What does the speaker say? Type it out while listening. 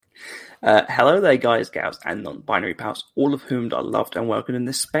Hello there, guys, gals, and non-binary pals, all of whom are loved and welcome in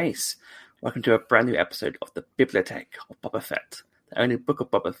this space. Welcome to a brand new episode of the Bibliotheque of Boba Fett, the only Book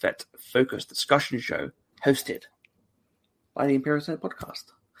of Boba Fett focused discussion show hosted by the Imperial podcast.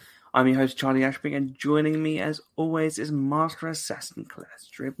 I'm your host, Charlie Ashby, and joining me, as always, is Master Assassin Claire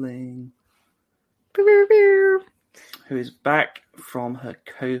Stribling, who is back from her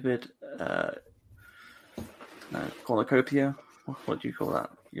COVID cornucopia. What do you call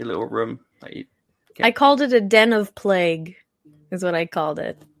that? Your little room that you get. I called it a den of plague, is what I called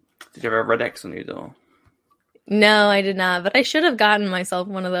it. Did you have a red X on your door? No, I did not, but I should have gotten myself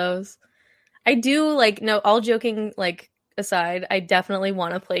one of those. I do, all joking, aside, I definitely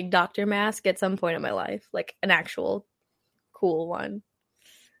want a plague doctor mask at some point in my life. Like, an actual cool one.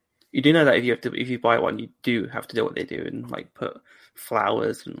 You do know that if you buy one, you do have to do what they do and, put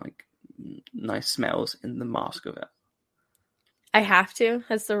flowers and, nice smells in the mask of it. I have to.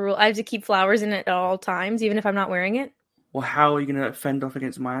 That's the rule. I have to keep flowers in it at all times, even if I'm not wearing it. Well, how are you going to fend off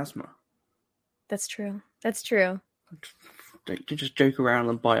against miasma? That's true. Don't just joke around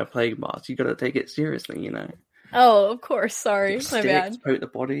and buy a plague mask. You got to take it seriously, you know. Oh, of course. Sorry, my bad. Poke the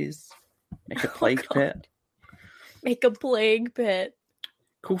bodies. Make a plague pit. Make a plague pit.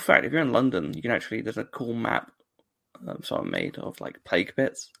 Cool fact: if you're in London, you can there's a cool map someone made of plague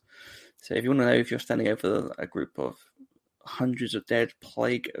pits. So if you want to know if you're standing over a group of hundreds of dead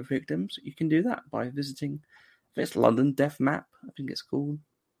plague victims, you can do that by visiting. I think it's London Death Map. I think it's called.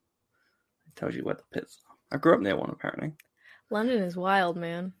 It tells you where the pits are. I grew up near one, apparently. London is wild,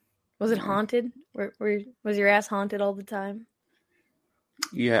 man. Was it haunted? Was your ass haunted all the time?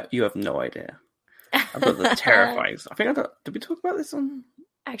 Yeah, you have no idea. I've got the terrifying. Did we talk about this on?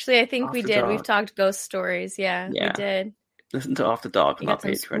 Actually, I think we did. Dark? We've talked ghost stories. Yeah, we did. Listen to After Dark on our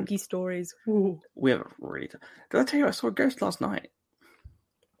Patreon. Spooky stories. Ooh. We haven't really. Did I tell you I saw a ghost last night?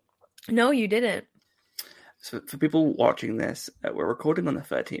 No, you didn't. So for people watching this, we're recording on the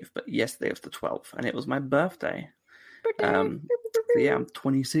 13th, but yesterday was the 12th, and it was my birthday. So yeah, I'm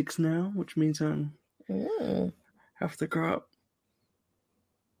 26 now, which means I have to grow up.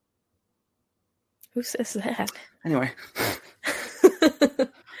 Who says that? Anyway,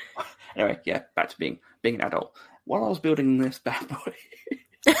 yeah, back to being an adult. While I was building this bad boy,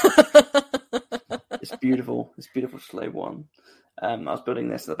 this beautiful slave one, I was building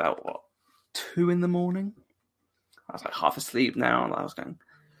this at about 2 a.m. I was half asleep now, and I was going,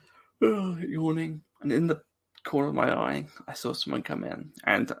 yawning. And in the corner of my eye, I saw someone come in,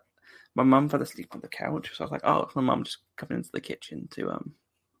 and my mum fell asleep on the couch. So I was like, "Oh, it's my mum just coming into the kitchen to,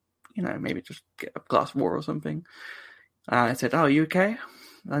 maybe just get a glass of water or something." And I said, "Oh, are you okay?"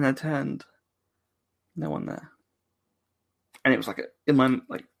 And I turned, no one there. And it was in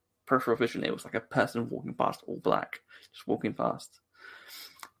my peripheral vision, it was like a person walking past, all black, just walking past.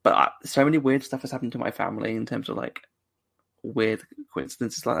 But so many weird stuff has happened to my family in terms of weird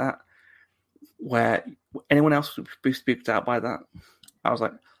coincidences like that, where anyone else would be spooked out by that. I was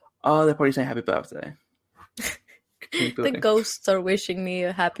like, "Oh, they're probably saying happy birthday." The ghosts are wishing me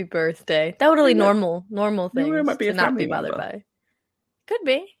a happy birthday. That would really normal things to not be bothered by. Could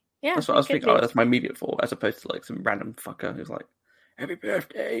be. Yeah, that's what I was thinking. That's my immediate thought, as opposed to some random fucker who's like, "Happy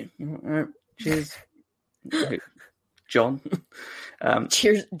birthday, cheers, John."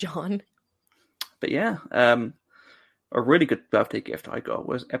 Cheers, John. But yeah, a really good birthday gift I got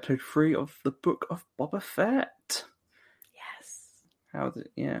was episode 3 of the Book of Boba Fett. Yes.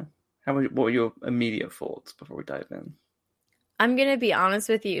 What were your immediate thoughts before we dive in? I'm gonna be honest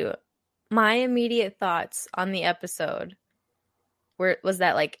with you. My immediate thoughts on the episode was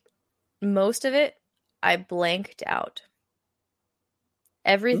that most of it I blanked out.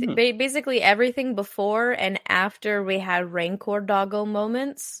 Everything, basically everything before and after we had Rancor doggo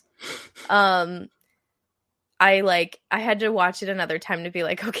moments. I had to watch it another time to be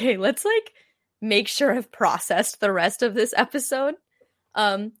okay, let's make sure I've processed the rest of this episode.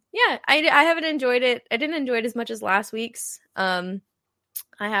 Yeah, I haven't enjoyed it. I didn't enjoy it as much as last week's. I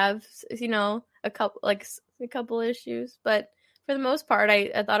have, a couple issues, but for the most part,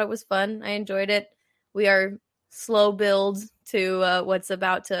 I thought it was fun. I enjoyed it. We are slow build to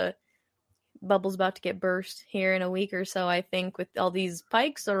Bubble's about to get burst here in a week or so, I think, with all these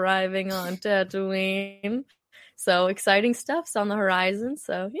pikes arriving on Tatooine. So exciting stuff's on the horizon.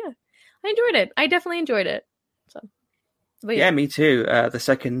 So yeah, I enjoyed it. I definitely enjoyed it. So, but yeah, me too. The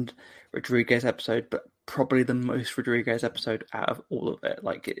second Rodriguez episode, but probably the most Rodriguez episode out of all of it.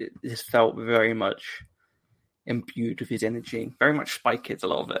 It just felt very much imbued with his energy, very much Spy Kids, a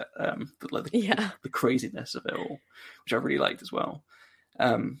lot of it. The craziness of it all, which I really liked as well.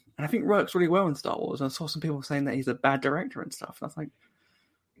 And I think works really well in Star Wars. I saw some people saying that he's a bad director and stuff. And I was like,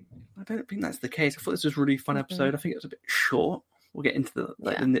 I don't think that's the case. I thought this was a really fun episode. I think it was a bit short. We'll get into the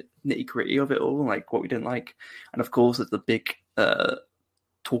the nitty gritty of it all, like what we didn't like, and of course, it's the big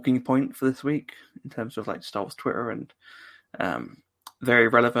talking point for this week in terms of like Star Wars Twitter and very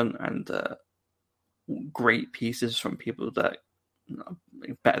relevant and great pieces from people that are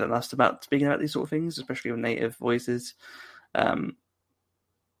better than us about speaking about these sort of things, especially with native voices.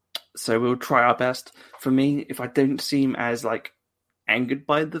 So we'll try our best. For me, if I don't seem as like angered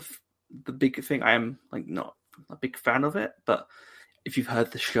by the big thing, I am like not a big fan of it. But if you've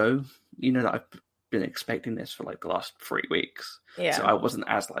heard the show, you know that I've been expecting this for like the last 3 weeks. Yeah. So I wasn't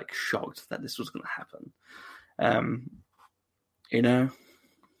as like shocked that this was going to happen. You know,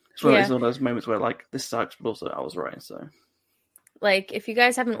 it's one of those moments where like this sucks, but also I was right. So, like, if you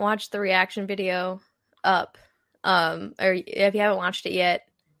guys haven't watched the reaction video up, or if you haven't watched it yet,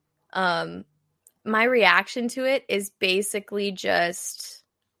 my reaction to it is basically just,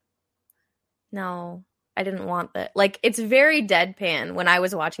 no, I didn't want that. Like, it's very deadpan when I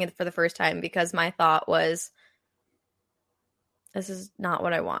was watching it for the first time, because my thought was, this is not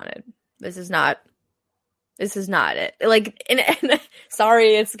what I wanted. This is not it. Like, and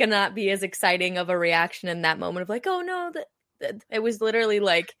sorry, it's gonna not be as exciting of a reaction in that moment of like, oh no, that it was literally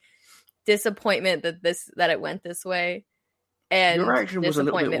like disappointment that it went this way, and your reaction was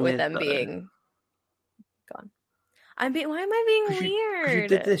disappointment a little bit with them weird, being gone. Why am I being weird? You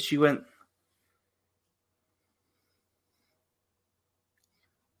did this. You went.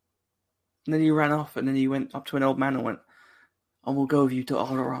 And then you ran off, and then you went up to an old man and went, I will go with you to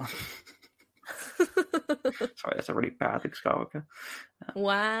Alderaan. Sorry, that's a really bad Skywalker.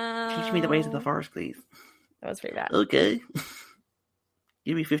 Wow. Teach me the ways of the forest, please. That was pretty bad. Okay.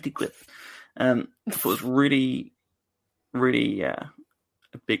 Give me 50 quid. I thought it was really, really a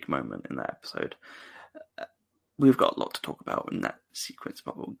big moment in that episode. We've got a lot to talk about in that sequence,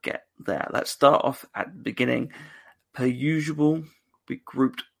 but we'll get there. Let's start off at the beginning. Per usual, we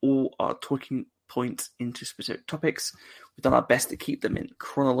grouped all our talking points into specific topics. We've done our best to keep them in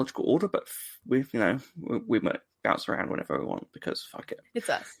chronological order, but we might bounce around whenever we want because fuck it. It's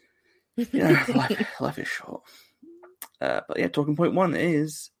us. Life is short. But yeah, talking point 1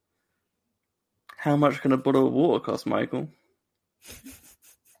 is, how much can a bottle of water cost, Michael?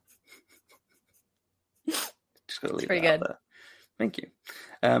 Just gotta leave pretty it out good. there. Thank you.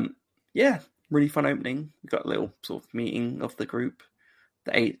 Yeah, really fun opening. We got a little sort of meeting of the group,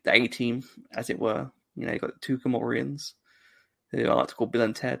 the A team, as it were. You know, you got the two Gamorreans, who I like to call Bill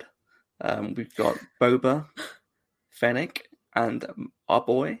and Ted. We've got Boba, Fennec, and our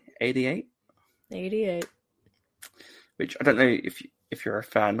boy 88. 88. Which I don't know if you're a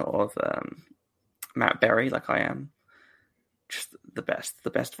fan of Matt Berry, like I am. Just the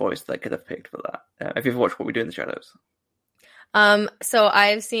best voice they could have picked for that. Have you ever watched What We Do in the Shadows? So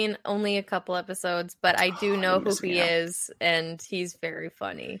I've seen only a couple episodes, but I do know who he is, and he's very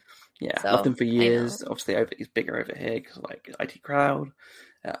funny. Yeah, so, loved him for years. Obviously, he's bigger over here because like IT Crowd,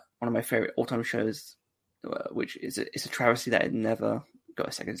 one of my favorite all-time shows, which is it's a travesty that it never got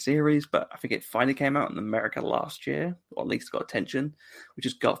a second series, but I think it finally came out in America last year, or at least got attention, which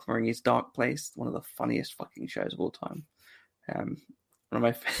is Garth Marenghi's Dark Place, one of the funniest fucking shows of all time. One of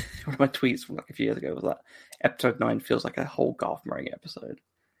my tweets from like a few years ago was that episode 9 feels like a whole Garth Marenghi episode,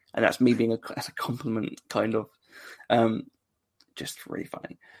 and that's me being as a compliment, kind of. Just really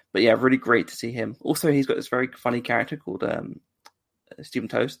funny, but yeah, really great to see him. Also, he's got this very funny character called Stephen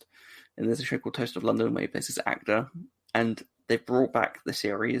Toast, and there's a show called Toast of London where he plays this actor, and they brought back the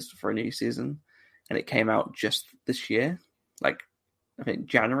series for a new season, and it came out just this year, like I think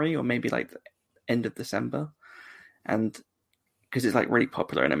January or maybe like the end of December, and because it's like really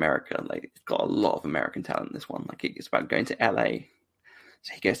popular in America, like it's got a lot of American talent in this one. Like it's about going to LA,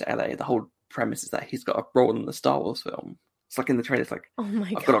 so he goes to LA. The whole premise is that he's got a role in the Star Wars film. It's like in the trailer, it's like, oh my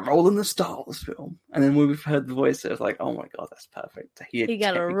God, I've got a role in the Star Wars film. And then when we've heard the voice, it was like, oh my God, that's perfect. He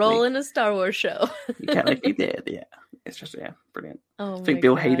got a role in a Star Wars show. He did, yeah. It's just, yeah, brilliant. Oh I think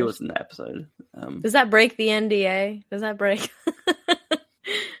Bill Hader was in that episode. Does that break the NDA? Does that break?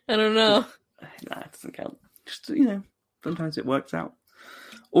 I don't know. Nah, it doesn't count. Just, sometimes it works out.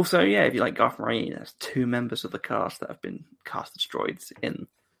 Also, yeah, if you like Garth Marenghi, there's 2 members of the cast that have been cast as droids in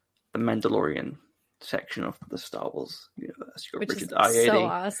the Mandalorian section of the Star Wars universe. You've got Which Richard is so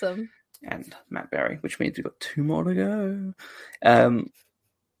awesome. And Matt Berry, which means we've got 2 more to go.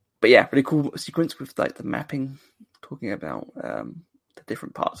 But yeah, really cool sequence with like the mapping, talking about the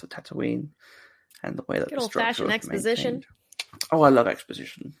different parts of Tatooine and the way that good the structure old-fashioned exposition. Maintained. Oh, I love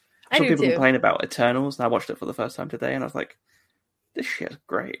exposition. I saw do people too. complain about Eternals, and I watched it for the first time today, and I was like, this shit is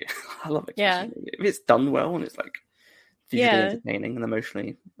great. I love exposition. Yeah. If it's done well and it's like visually entertaining and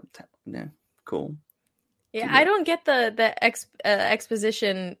emotionally cool. Yeah, I don't get the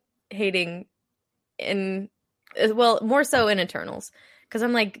exposition hating in, well, more so in Eternals, because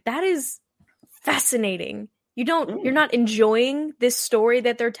I'm like, that is fascinating. You're not enjoying this story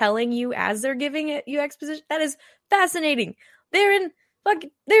that they're telling you as they're giving it you exposition. That is fascinating. They're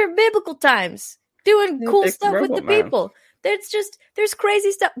biblical times doing cool stuff with the people. There's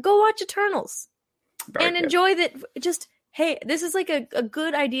crazy stuff. Go watch Eternals and enjoy that. Just, hey, this is like a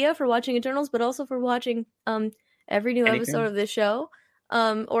good idea for watching Eternals, but also for watching every new episode of this show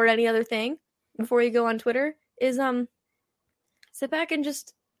or any other thing before you go on Twitter is sit back and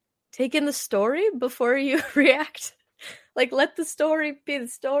just take in the story before you react. Like, let the story be the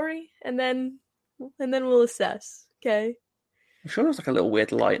story, and then we'll assess. Okay. I'm sure there was like a little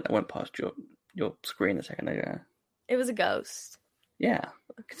weird light that went past your screen a second ago. It was a ghost. Yeah.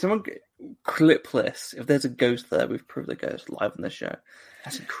 Can someone clip this? If there's a ghost there, we've proved the ghost live on this show.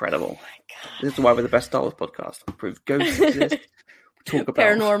 That's incredible. Oh my God. This is why we're the best Star Wars podcast. We prove ghosts exist. We talk about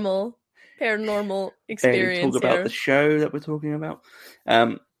paranormal experience. We talk about the show that we're talking about.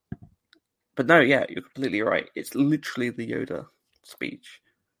 But no, yeah, you're completely right. It's literally the Yoda speech.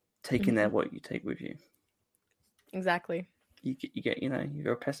 Take in there what you take with you. Exactly. You get,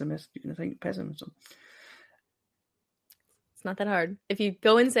 you're a pessimist, you're going to think pessimism. It's not that hard. If you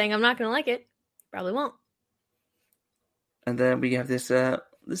go in saying, I'm not going to like it, probably won't. And then we have this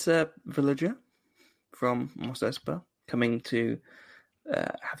villager from Mos Espa coming to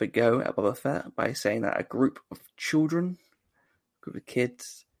have a go at Boba Fett by saying that a group of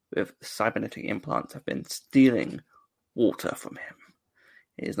kids with cybernetic implants have been stealing water from him.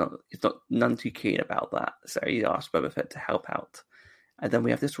 He's not none too keen about that, so he asked Boba Fett to help out. And then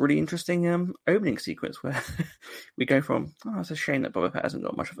we have this really interesting opening sequence where we go from, it's a shame that Boba Fett hasn't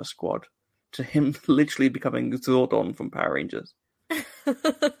got much of a squad, to him literally becoming Zordon from Power Rangers.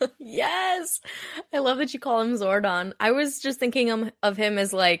 Yes! I love that you call him Zordon. I was just thinking of him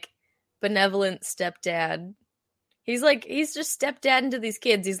as like benevolent stepdad. He's just stepdad into these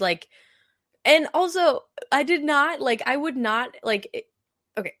kids. He's like, and also I would not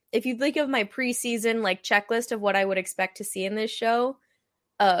okay, if you think of my preseason checklist of what I would expect to see in this show,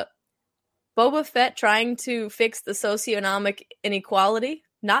 Boba Fett trying to fix the socioeconomic inequality,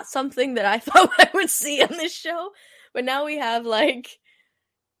 not something that I thought I would see on this show, but now we have like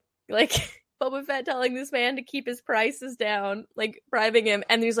Boba Fett telling this man to keep his prices down, bribing him,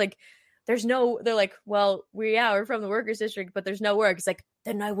 and he's like, they're like, well, we're from the workers district, but there's no work. It's like,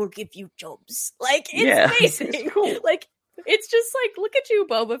 then I will give you jobs. It's amazing. It's cool. It's just look at you,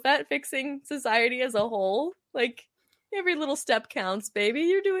 Boba Fett, fixing society as a whole. Every little step counts, baby.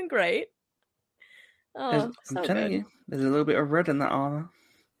 You're doing great. Oh, I'm telling you, there's a little bit of red in that armor.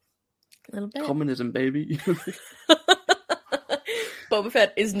 A little bit. Communism, baby. Boba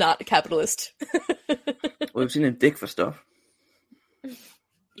Fett is not a capitalist. Well, we've seen him dig for stuff.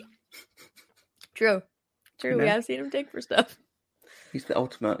 True. We have seen him dig for stuff. He's the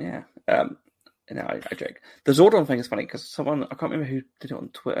ultimate, yeah. I joke. The Zordon thing is funny because someone, I can't remember who did it on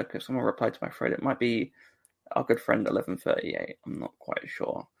Twitter, because someone replied to my thread. It might be our good friend 1138. I'm not quite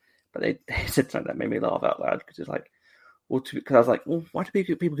sure, but they said something that made me laugh out loud because it's like, because I was like, well, why do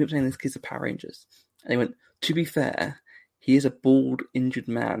people keep saying these kids are Power Rangers? And they went, to be fair, he is a bald, injured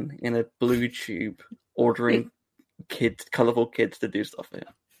man in a blue tube ordering colourful kids to do stuff for him.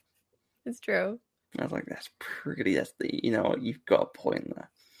 It's true. I was like, you've got a point there.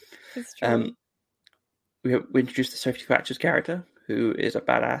 It's true. We introduced the Sophie Thatcher's character, who is a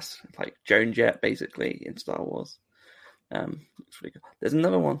badass, like Joan Jett, basically, in Star Wars. It's really good. There's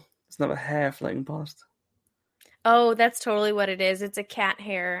another one. There's another hair floating past. Oh, that's totally what it is. It's a cat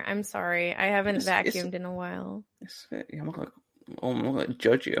hair. I'm sorry. I haven't vacuumed in a while. I'm not going to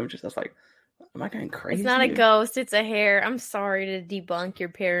judge you. Am I going crazy? It's not a ghost. It's a hair. I'm sorry to debunk your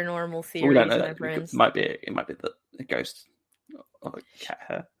paranormal theories, we don't know my friends. It might be the ghost of a cat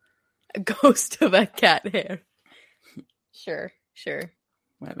hair. A ghost of a cat hair. Sure.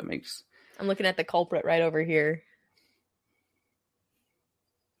 Whatever makes. I'm looking at the culprit right over here.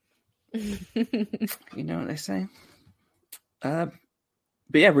 You know what they say. But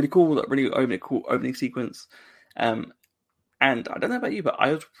yeah, really cool. Really cool opening sequence. And I don't know about you, but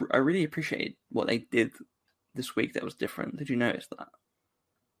I really appreciated what they did this week that was different. Did you notice that?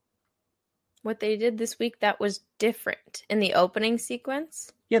 What they did this week that was different in the opening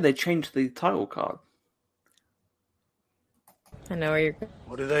sequence? Yeah, they changed the title card. I know where you're...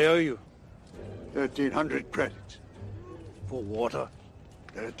 What do they owe you? 1,300 credits. For water?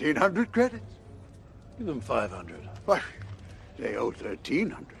 1,300 credits. Give them 500. Why, they owe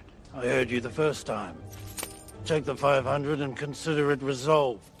 1,300. I heard you the first time. Take the 500 and consider it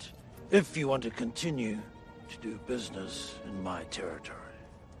resolved. If you want to continue to do business in my territory.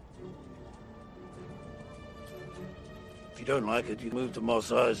 If you don't like it, you move to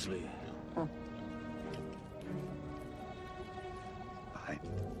Mos Eisley. Fine.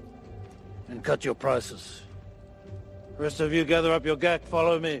 And cut your prices. The rest of you gather up your gack,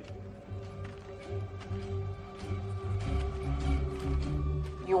 follow me.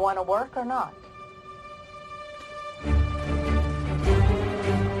 You want to work or not?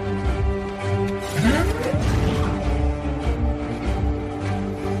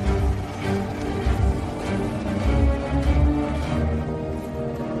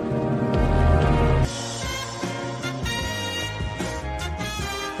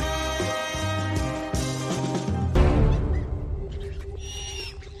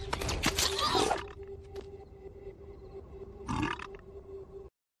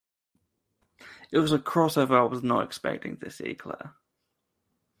 It was a crossover I was not expecting to see, Claire.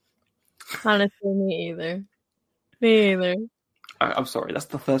 Honestly, me either. Me either. I'm sorry, that's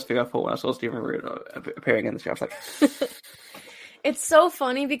the first thing I thought when I saw Stephen Root appearing in the show. I was like, It's so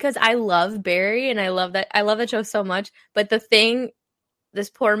funny because I love Barry and I love that show so much. But the thing, this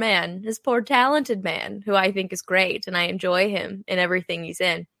poor talented man, who I think is great, and I enjoy him in everything he's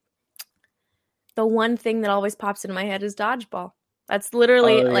in. The one thing that always pops into my head is dodgeball. That's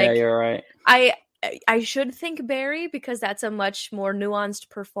literally yeah, you're right. I should think Barry because that's a much more nuanced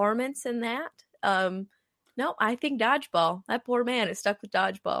performance in that. No, I think dodgeball. That poor man is stuck with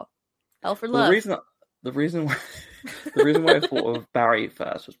dodgeball. Hell for love. The reason why I thought of Barry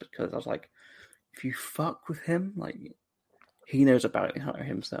first was because I was like, if you fuck with him, like he knows about it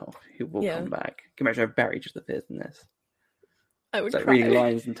himself. He will come back. Can you imagine if Barry just appears in this? I would like cry. reading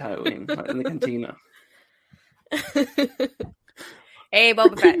lines and tattooing like in the cantina. Hey,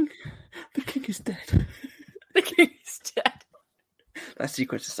 Boba Fett. The king is dead. The king is dead. That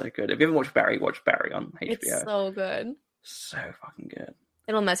sequence is so good. If you haven't watched Barry, watch Barry on HBO. It's so good. So fucking good.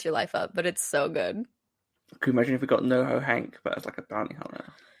 It'll mess your life up, but it's so good. Could you imagine if we got NoHo Hank, but as like a bounty hunter?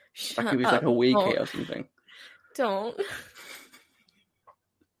 Shut Like he was up. like a Wiki Don't. or something. Don't.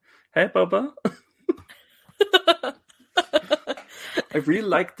 Hey, Boba. I really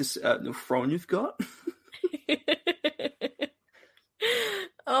like this new throne you've got.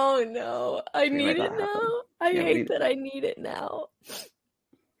 Oh no. I need it now. happen. I Yeah, we hate need that I need it now.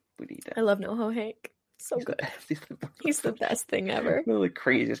 We need it. I love NoHo Hank. So He's the good. best. He's the best thing ever. One of the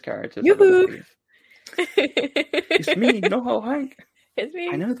craziest characters. Yoo-hoo. I've ever seen. It's me, NoHo Hank. It's me.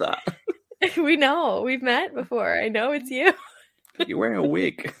 I know that. We know. We've met before. I know it's you. You're wearing a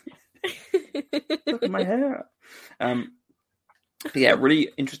wig. Look at my hair. But yeah, really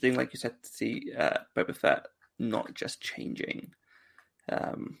interesting, like you said, to see Boba Fett not just changing.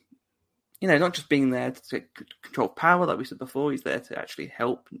 Not just being there to control power, like we said before. He's there to actually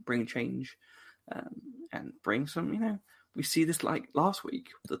help and bring change and bring some, we see this like last week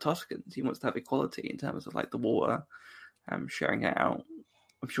with the Tuscans. He wants to have equality in terms of like the water, sharing it out.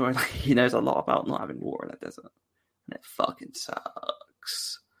 I'm sure he knows a lot about not having water in the desert. And it fucking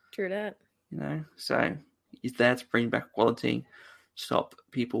sucks. True that. So he's there to bring back equality, stop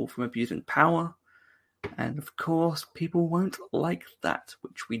people from abusing power. And of course, people won't like that,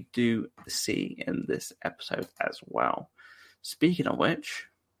 which we do see in this episode as well. Speaking of which,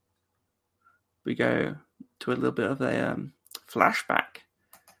 we go to a little bit of a flashback.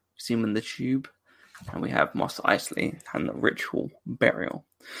 We see him in the tube, and we have Mos Eisley and the ritual burial.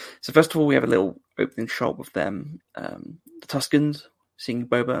 So first of all, we have a little opening shot with them, the Tuscans, seeing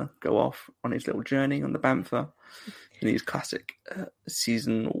Boba go off on his little journey on the Bantha in his classic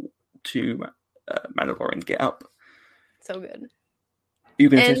season 2 Mandalorian get up. So good. You're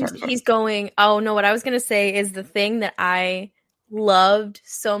gonna And say something, he's going, oh no, what I was going to say is the thing that I loved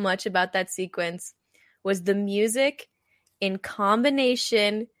so much about that sequence was the music in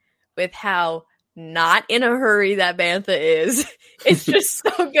combination with how not in a hurry that Bantha is. It's just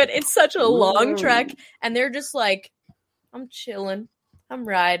so good. It's such a long trek, and they're just like, I'm chilling. I'm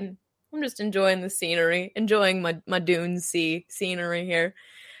riding. I'm just enjoying the scenery, enjoying my Dune Sea scenery here.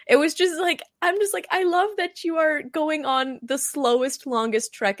 It was just like, I'm just like, I love that you are going on the slowest,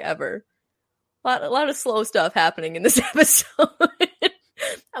 longest trek ever. A lot of slow stuff happening in this episode.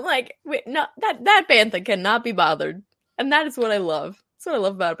 I'm like, wait, no, that Bantha cannot be bothered, and that is what I love. That's what I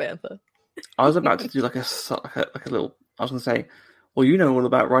love about Bantha. I was about to do like a little. I was going to say, well, you know all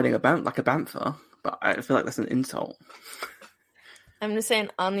about riding a Bantha, but I feel like that's an insult. I'm just saying,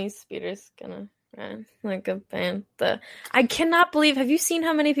 on these speeders, gonna run like a Bantha. I cannot believe. Have you seen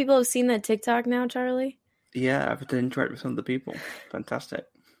how many people have seen that TikTok now, Charlie? Yeah, I've had to interact with some of the people. Fantastic.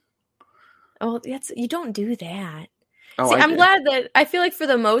 Oh, you don't do that. Oh, See, I I'm do. glad that I feel like for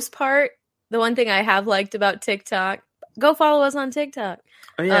the most part, the one thing I have liked about TikTok, go follow us on TikTok.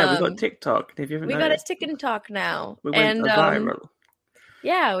 Oh yeah, we got Um, TikTok. If you haven't we got a noticed, TikTok now, we went and viral,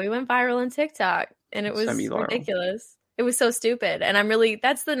 yeah, we went viral on TikTok, and it was semi-viral. ridiculous. It was so stupid, and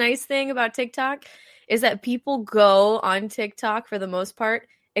that's the nice thing about TikTok is that people go on TikTok for the most part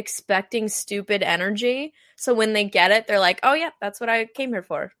expecting stupid energy. So when they get it, they're like, "Oh yeah, that's what I came here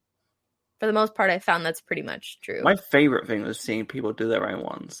for." For the most part, I found that's pretty much true. My favorite thing was seeing people do their own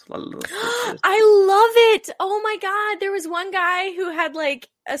ones, like little sketches. I love it. Oh my God. There was one guy who had like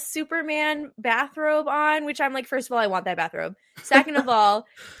a Superman bathrobe on, which I'm like, first of all, I want that bathrobe. Second of all,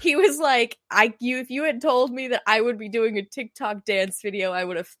 he was like, if you had told me that I would be doing a TikTok dance video, I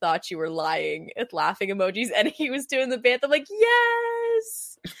would have thought you were lying at laughing emojis. And he was doing the dance. I'm like,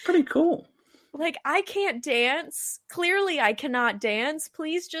 yes. It's pretty cool. Like, I can't dance. Clearly, I cannot dance.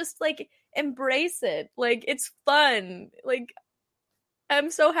 Please just like embrace it. Like, it's fun. Like, I'm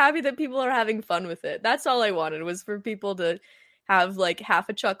so happy that people are having fun with it. That's all I wanted, was for people to have like half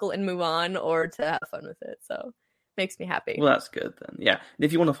a chuckle and move on, or to have fun with it. So makes me happy. Well, that's good then. Yeah, and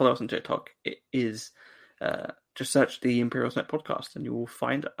if you want to follow us on TikTok, it is just search the Imperial Snap podcast, and you will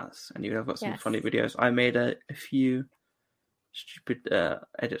find us. And you have got some funny videos. I made a few stupid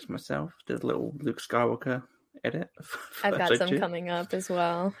edits myself. Did a little Luke Skywalker edit. I've got some coming up as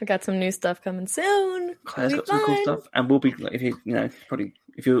well. I got some new stuff coming soon. Claire's got some cool stuff, and we'll be,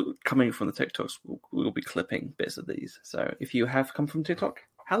 if you're coming from the TikToks, we'll be clipping bits of these. So if you have come from TikTok,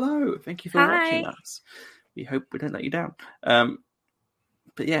 hello, thank you for watching us. We hope we don't let you down.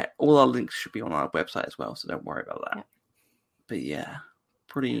 But yeah, all our links should be on our website as well, so don't worry about that. Yeah. But yeah,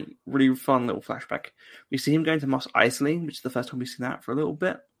 really fun little flashback. We see him going to Mos Eisley, which is the first time we've seen that for a little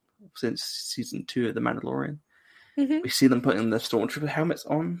bit since season 2 of The Mandalorian. Mm-hmm. We see them putting the Stormtrooper helmets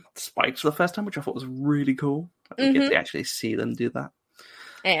on spikes for the first time, which I thought was really cool. We get to actually see them do that.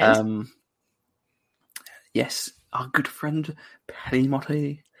 And yes, our good friend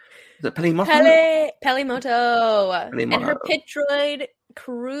Pelimoto. Is it Pelimoto? Pelimoto. And her pit droid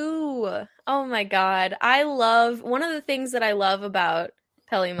crew. Oh my God. One of the things that I love about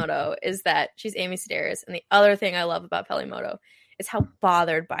Pelimoto is that she's Amy Sedaris. And the other thing I love about Pelimoto is how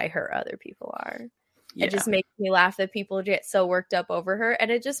bothered by her other people are. Yeah. It just makes me laugh that people get so worked up over her, and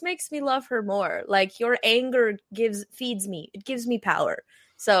it just makes me love her more. Like, your anger feeds me. It gives me power.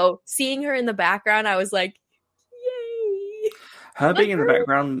 So seeing her in the background, I was like, yay. Her being in the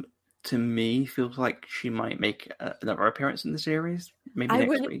background, to me, feels like she might make another appearance in the series. Maybe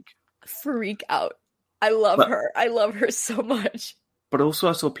next week. Freak out. I love her. I love her so much. But also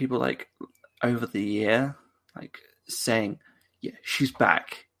I saw people like over the year like saying, yeah, she's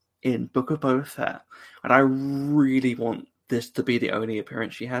back in Book of Boba Fett. And I really want this to be the only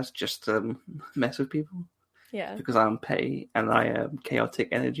appearance she has, just to mess with people. Yeah. Because I'm Pei and I am chaotic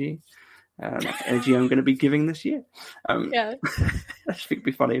energy. Energy I'm going to be giving this year. Yeah. I just think it'd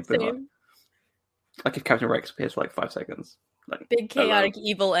be funny. But like if Captain Rex appears for like 5 seconds. Like, big chaotic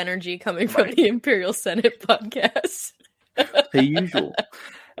evil energy coming from the Imperial Senate podcast. The usual.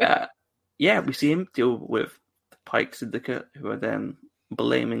 Yeah, we see him deal with the Pike Syndicate, who are then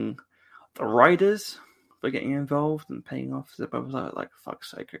blaming the riders for getting involved and paying off. So I was like,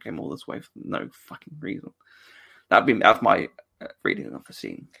 fuck's sake, I came all this way for no fucking reason. That's my reading of the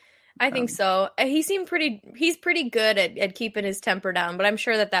scene. I think so. He's pretty good at keeping his temper down, but I'm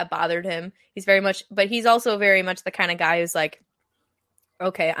sure that bothered him. But he's also very much the kind of guy who's like,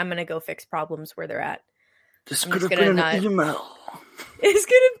 okay, I'm going to go fix problems where they're at. This could have been an email. It's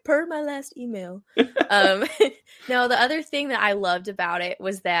gonna per my last email. No, the other thing that I loved about it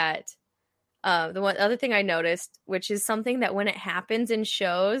was that other thing I noticed, which is something that when it happens in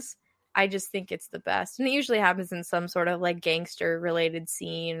shows, I just think it's the best. And it usually happens in some sort of like gangster related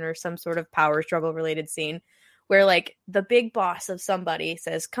scene or some sort of power struggle related scene where like the big boss of somebody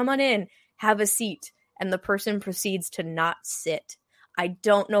says, come on in, have a seat. And the person proceeds to not sit. I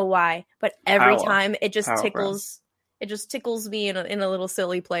don't know why, but every time it just tickles. It just tickles me in a little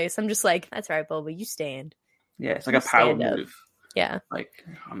silly place. I'm just like, that's right, Boba, you stand. Yeah, it's like a power move. Yeah.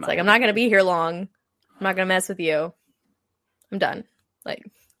 I'm not going to be here long. I'm not going to mess with you. I'm done. Like,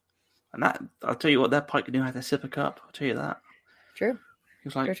 and that, I'll tell you what, that Pike knew how to sip a cup. I'll tell you that. True. He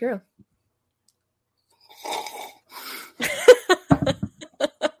was like, true.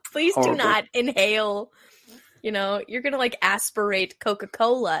 Please do not inhale. You know, you're going to like aspirate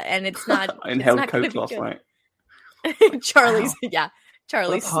Coca-Cola and it's not. I inhaled Coke last night. Charlie's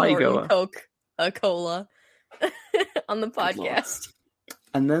snorting Coca-Cola on the podcast.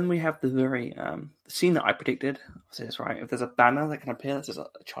 And then we have the very the scene that I predicted. I'll say this right. If there's a banner that can appear that says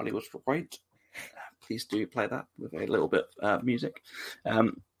Charlie was right, please do play that with a little bit of music.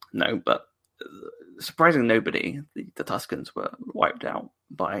 No, but surprising nobody, the Tuscans were wiped out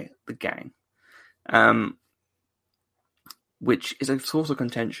by the gang, which is a source of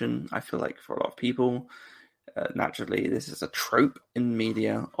contention, I feel like, for a lot of people. Naturally, this is a trope in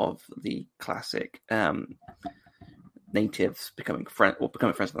media of the classic natives becoming friends with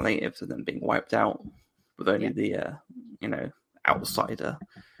the natives and then being wiped out with only the outsider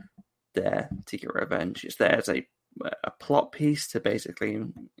there to get revenge. It's there as a plot piece to basically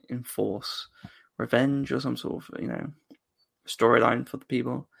enforce revenge or some sort of storyline for the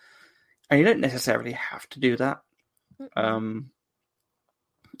people, and you don't necessarily have to do that.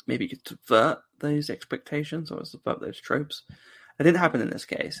 Maybe you could subvert those expectations or subvert those tropes. It didn't happen in this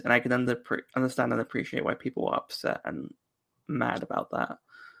case, and I can understand and appreciate why people are upset and mad about that.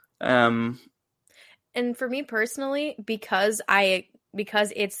 And for me personally, because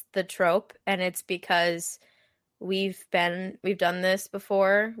it's the trope, and it's because we've done this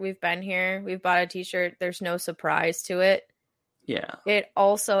before. We've been here. We've bought a T-shirt. There's no surprise to it. Yeah. It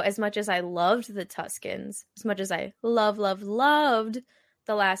also, as much as I loved the Tuscans, as much as I loved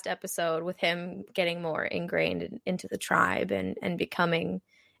the last episode with him getting more ingrained into the tribe and becoming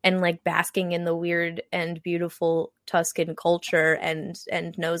and like basking in the weird and beautiful Tuscan culture and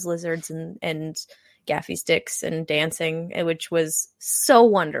nose lizards and gaffy sticks and dancing, which was so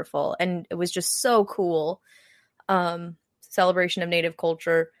wonderful. And it was just so cool. Celebration of native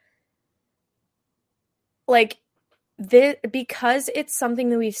culture. Like, because it's something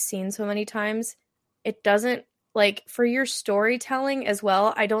that we've seen so many times, it doesn't, like, for your storytelling as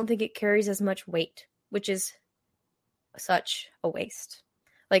well, I don't think it carries as much weight, which is such a waste.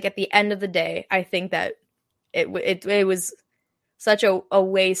 Like, at the end of the day, I think that it was such a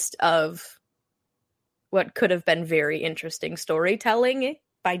waste of what could have been very interesting storytelling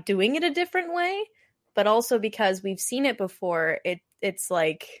by doing it a different way, but also because we've seen it before, it's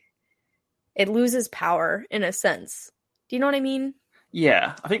like it loses power in a sense. Do you know what I mean?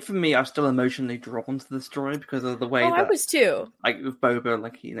 Yeah, I think for me, I'm still emotionally drawn to the story because of the way that I was too. Like with Boba,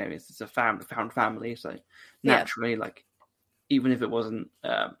 like it's a found family, so naturally, like even if it wasn't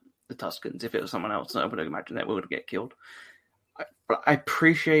the Tuscans, if it was someone else, I would imagine they would get killed. But I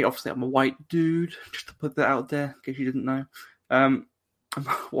appreciate, obviously, I'm a white dude, just to put that out there, in case you didn't know. I'm a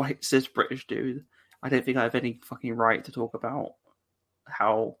white cis British dude. I don't think I have any fucking right to talk about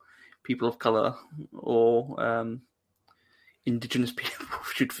how people of color or indigenous people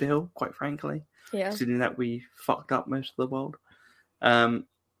should feel, quite frankly. Yeah. Considering that we fucked up most of the world.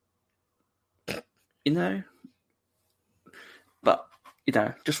 But,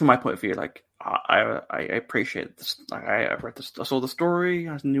 just from my point of view, like, I appreciate this. Like, I saw the story,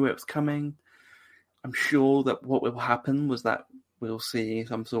 I knew it was coming. I'm sure that what will happen was that we'll see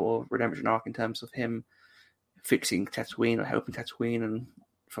some sort of redemption arc in terms of him fixing Tatooine or helping Tatooine, and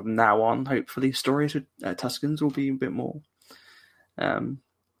from now on, hopefully, stories with Tuscans will be a bit more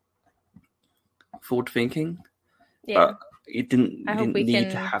forward thinking. Yeah. But you didn't need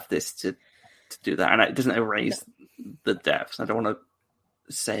to have this to do that, and it doesn't erase the deaths. I don't want to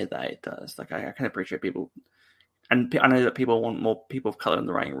say that it does. Like, I can appreciate people, and I know that people want more people of color in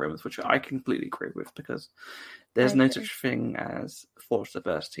the writing rooms, which I completely agree with, because there's no such thing as forced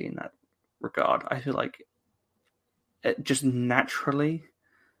diversity in that regard. I feel like it just naturally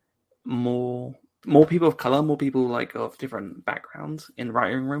more people of color, more people like of different backgrounds in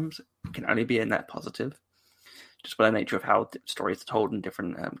writing rooms can only be a net positive, just by the nature of how stories are told in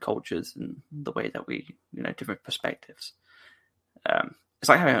different cultures and the way that we, different perspectives. It's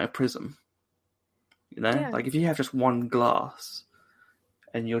like having a prism, like if you have just one glass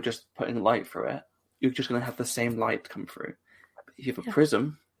and you're just putting light through it, you're just going to have the same light come through. But if you have a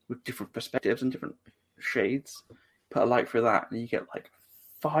prism with different perspectives and different shades, put a light through that, and you get like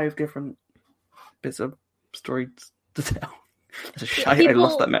 5 different bits of story to tell. I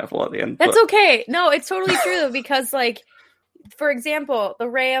lost that metaphor at the end. That's okay. No, it's totally true though, because like, for example, the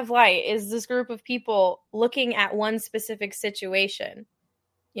ray of light is this group of people looking at one specific situation.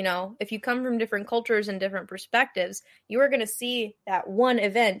 If you come from different cultures and different perspectives, you are going to see that one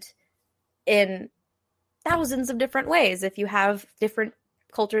event in thousands of different ways if you have different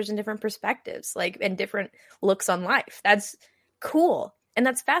cultures and different perspectives, like, and different looks on life. That's cool. And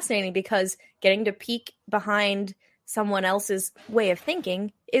that's fascinating, because getting to peek behind someone else's way of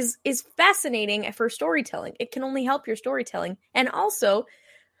thinking is fascinating for storytelling. It can only help your storytelling, and also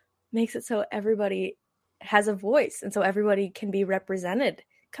makes it so everybody has a voice, and so everybody can be represented.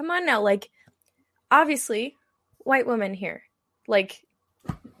 Come on now, like, obviously, white woman here, like,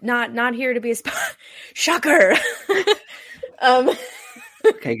 not here to be a shocker.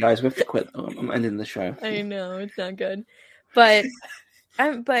 Okay, guys, we have to quit. I'm ending the show. I know it's not good, but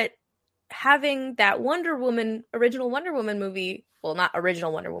having that original Wonder Woman movie, well, not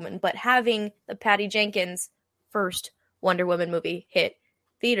original Wonder Woman, but having the Patty Jenkins first Wonder Woman movie hit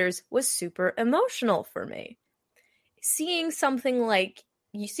theaters was super emotional for me. Seeing something like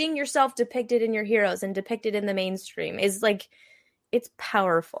seeing yourself depicted in your heroes and depicted in the mainstream is like, it's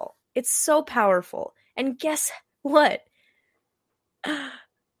powerful. It's so powerful. And guess what?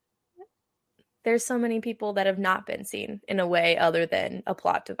 There's so many people that have not been seen in a way other than a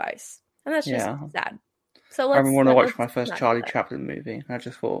plot device. And that's just sad. So I want to watch my first Charlie Chaplin movie, and I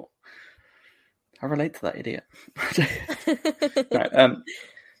just thought, I relate to that idiot.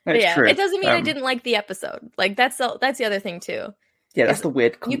 It's true. It doesn't mean I didn't like the episode. Like that's the other thing too. Yeah, that's the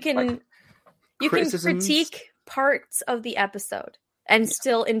weird. You can critique parts of the episode and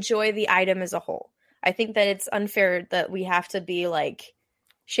still enjoy the item as a whole. I think that it's unfair that we have to be like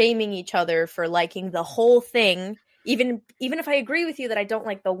shaming each other for liking the whole thing, even if I agree with you that I don't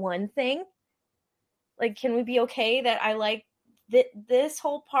like the one thing. Like, can we be okay that I like this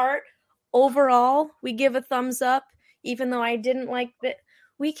whole part? Overall, we give a thumbs up, even though I didn't like that.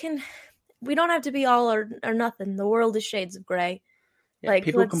 We don't have to be all or nothing. The world is shades of gray. Yeah, like,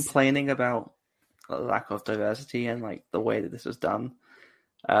 people complaining about a lack of diversity and like the way that this was done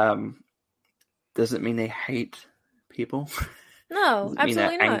doesn't mean they hate people. No,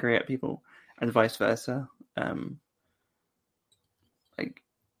 absolutely they're not. Angry at people, and vice versa. Like,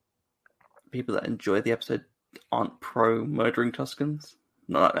 people that enjoy the episode aren't pro murdering Tuscans.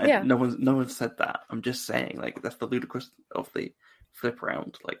 No one said that. I'm just saying, like, that's the ludicrous of the flip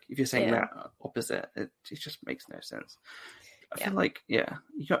around. Like, if you're saying that opposite, it just makes no sense. I feel like,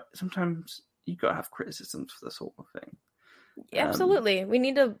 sometimes you gotta have criticisms for this sort of thing. Yeah, absolutely. We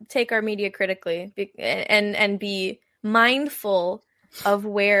need to take our media critically and be mindful of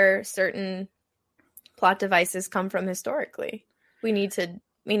where certain plot devices come from historically. We need to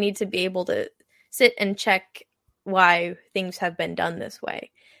be able to sit and check why things have been done this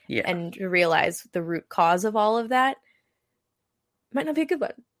way, and realize the root cause of all of that might not be a good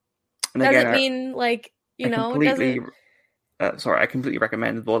one. And doesn't mean like I completely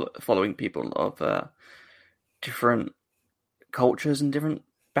recommend following people of different cultures and different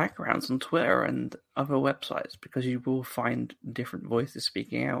backgrounds on Twitter and other websites, because you will find different voices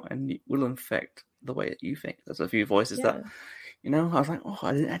speaking out, and it will affect the way that you think. There's a few voices that, I was like,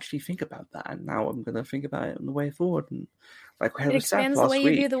 I didn't actually think about that, and now I'm going to think about it on the way forward. And like, it expands the way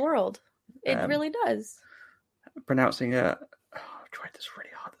you view the world. It really does. Pronouncing I tried this really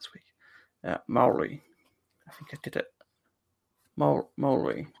hard this week. Maori. I think I did it.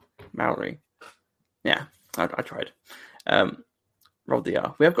 Maori. Yeah, I tried. Rolled the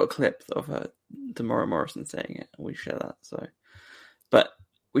R. We have got a clip of Tamora Morrison saying it, and we share that. So, but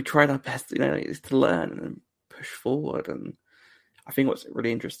we tried our best, to learn and push forward. And I think what's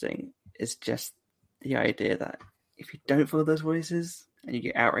really interesting is just the idea that if you don't follow those voices and you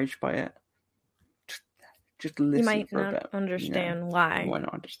get outraged by it, just listen. You might for a not bit, understand why. You might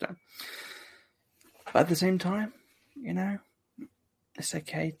not understand. But at the same time, it's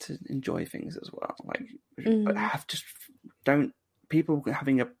okay to enjoy things as well. Like, but people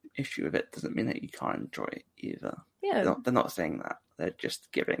having an issue with it doesn't mean that you can't enjoy it either. Yeah. They're not saying that. They're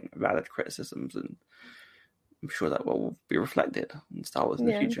just giving valid criticisms, and I'm sure that will be reflected in Star Wars in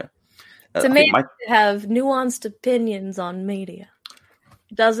the future. It's amazing to have nuanced opinions on media.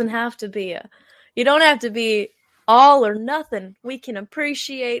 It doesn't have to be you don't have to be all or nothing. We can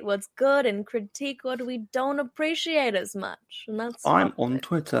appreciate what's good and critique what we don't appreciate as much. And that's I'm on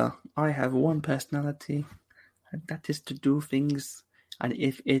Twitter. I have one personality, and that is to do things. And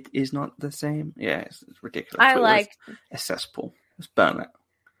if it is not the same, it's ridiculous. I like a cesspool. Let's burn it.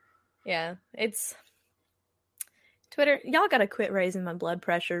 Yeah, it's Twitter. Y'all gotta quit raising my blood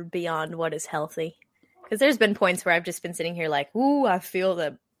pressure beyond what is healthy. Because there's been points where I've just been sitting here like, ooh, I feel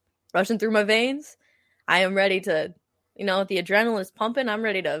the rushing through my veins. I am ready to, the adrenaline is pumping. I'm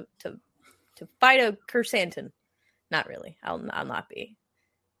ready to fight a Chrysanthemum. Not really. I'll not be.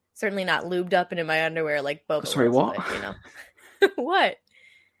 Certainly not lubed up and in my underwear like Boba. Sorry, what? But, what?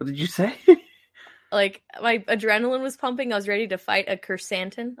 What did you say? Like, my adrenaline was pumping. I was ready to fight a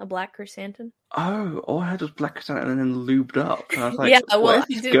Chrysanthemum, a black Chrysanthemum. Oh, all I had was black Chrysanthemum and then lubed up. And I was like, where's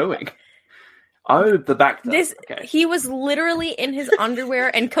this going? Oh, the back. Okay. He was literally in his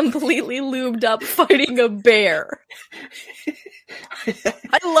underwear and completely lubed up fighting a bear.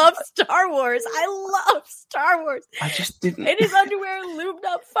 I love Star Wars. I just didn't. In his underwear, lubed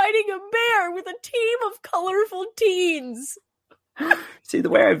up fighting a bear with a team of colorful teens. See, the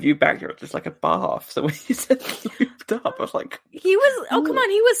way I view back here, it's just like a bath. So when you said lubed up, I was like, He was, oh, come on,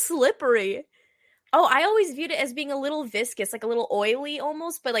 he was slippery. Oh, I always viewed it as being a little viscous, like a little oily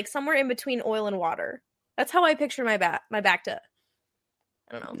almost, but like somewhere in between oil and water. That's how I picture my back to.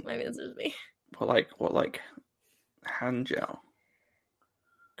 I don't know. Maybe this is me. what like hand gel?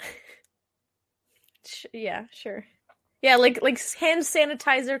 Yeah, sure. Yeah, like hand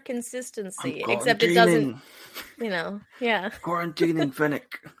sanitizer consistency, except it doesn't, yeah. Quarantining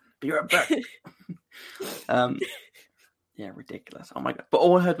Fennec. Be right back. Yeah, ridiculous. Oh my god. But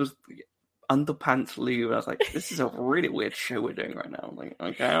all I heard was underpants lube. I was like, this is a really weird show we're doing right now. I'm like,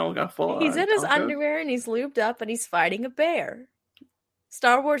 okay, I'll go follow. He's in his underwear and he's lubed up and he's fighting a bear.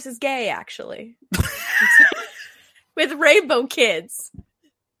 Star Wars is gay, actually. With rainbow kids.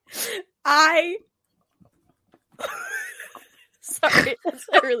 Sorry, that's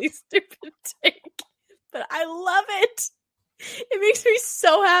a really stupid take, but I love it. It makes me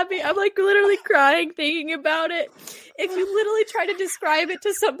so happy. I'm like literally crying thinking about it. If you literally try to describe it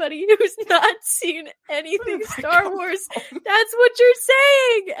to somebody who's not seen anything Star Wars, that's what you're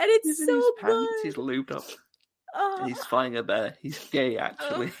saying, and it's so good. He's lubed up. And he's fighting a bear. He's gay,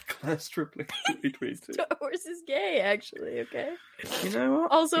 actually. Claire Stripling. Star Wars is gay, actually. Okay. You know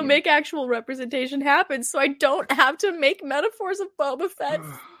what? Also, make actual representation happen, so I don't have to make metaphors of Boba Fett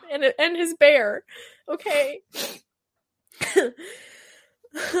and his bear. Okay.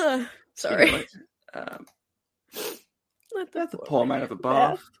 Sorry. Let the poor man have a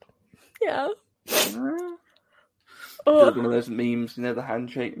bath. Yeah. One of those memes, the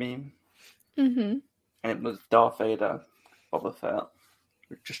handshake meme. Mm-hmm. And it was Darth Vader, Boba Fett,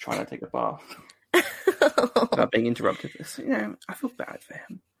 just trying to take a bath. Without being interrupted. I feel bad for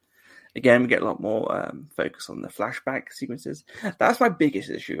him. Again, we get a lot more focus on the flashback sequences. That's my biggest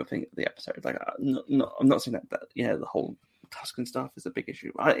issue, I think, of the episode. Like, I'm not saying that the whole Tusken stuff is a big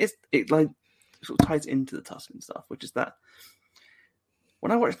issue. It sort of ties into the Tusken stuff, which is that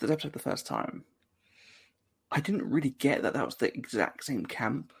when I watched this episode the first time, I didn't really get that was the exact same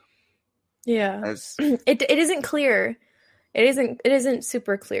camp. Yeah, as it isn't clear. It isn't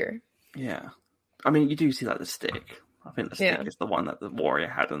super clear. Yeah, I mean, you do see like the stick. I think the stick is the one that the warrior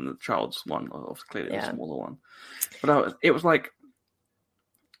had, and the child's one, obviously clearly the smaller one. But it was like,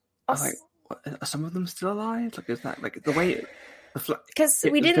 I was like, what, are some of them still alive? Like, is that like the way? Because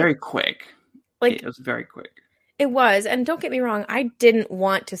we didn't very quick. Like it was very quick. It was, and don't get me wrong, I didn't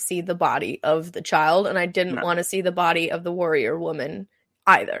want to see the body of the child, and I didn't want to see the body of the warrior woman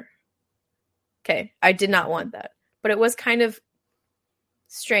either. Okay, I did not want that, but it was kind of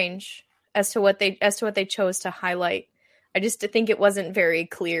strange as to what they chose to highlight. I just think it wasn't very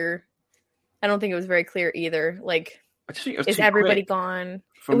clear. I don't think it was very clear either. Like, I just think it was is everybody gone?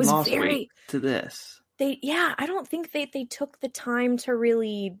 From it was last week to this. I don't think they took the time to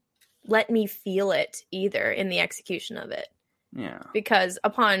really let me feel it either in the execution of it. Yeah, because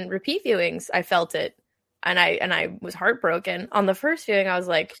upon repeat viewings, I felt it, and I was heartbroken. On the first viewing, I was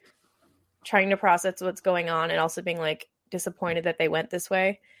like, trying to process what's going on and also being like disappointed that they went this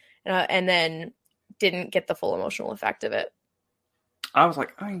way, and then didn't get the full emotional effect of it. I was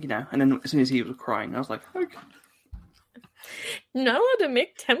like, and then as soon as he was crying, I was like, okay. Not allowed to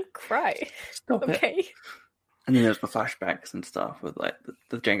make them cry. Stop okay. It. And then there's the flashbacks and stuff with like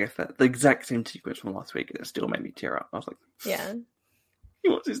the Jango Fett, the exact same sequence from last week, and it still made me tear up. I was like, yeah, he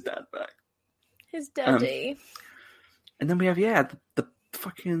wants his dad back. His daddy. And then we have the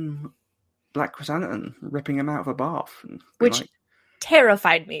fucking Black Chrysanthemum ripping him out of a bath. Which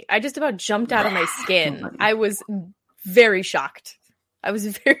terrified me. I just about jumped out of my skin. I was very shocked. I was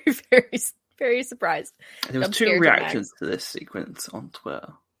very, very, very surprised. There was 2 reactions to this sequence on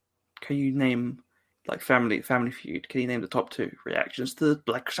Twitter. Can you name, like, Family Feud, can you name the top 2 reactions to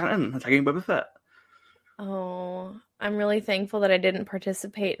Black Chrysanthemum attacking Boba Fett? Oh, I'm really thankful that I didn't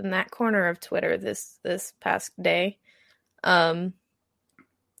participate in that corner of Twitter this past day. Let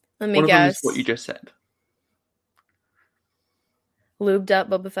me guess. What you just said. Lubed up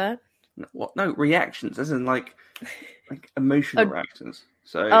Boba Fett? No, reactions, as in like emotional reactions.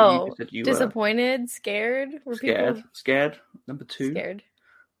 So you said you disappointed, scared? Scared. Number 2. Scared.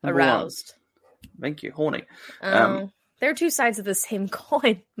 Aroused. 1. Thank you. Horny. There are 2 sides of the same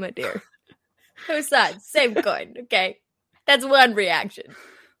coin, my dear. 2 sides, same coin. Okay, that's one reaction.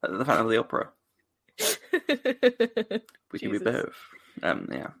 The Phantom of the Opera. We can be both.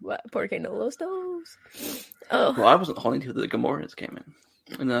 Yeah. What? Porque no los dos. Oh. Well, I wasn't horny until the Gamorreans came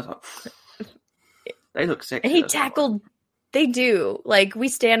in, and then I was like, they look sexy. And he tackled. They do. Like, we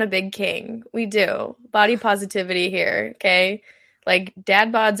stand a big king. We do. Body positivity here. Okay. Like,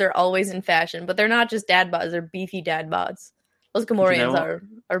 dad bods are always in fashion, but they're not just dad bods. They're beefy dad bods. Those Gamorreans You know what?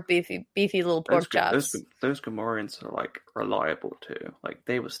 are beefy little pork chops. Those Gamorreans are like reliable too. Like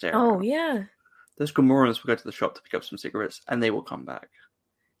they will stay Oh around. yeah. Those Gamorreans will go to the shop to pick up some cigarettes, and they will come back.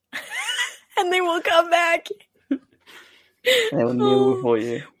 And they will come back. They will kneel before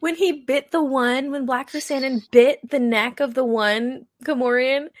you. When he bit the one, when Black Chrysanthemum bit the neck of the one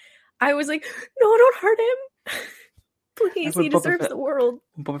Gamorrean, I was like, no, don't hurt him. Please, he deserves the world.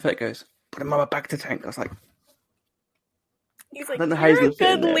 When Boba Fett goes, put him on my back to tank. I was like, he's like, I don't know how he's you're a gonna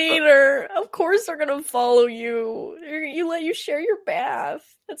fit in good there, leader. Of course they're going to follow you. You let you share your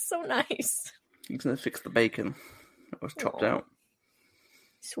bath. That's so nice. he's gonna fix the bacon that was chopped out.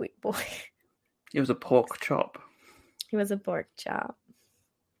 Sweet boy. It was a pork chop. He was a pork chop.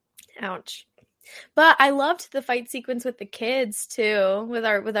 Ouch. But I loved the fight sequence with the kids too, with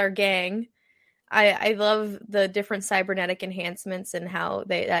our gang. I love the different cybernetic enhancements and how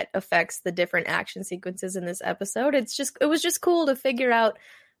that affects the different action sequences in this episode. It was just cool to figure out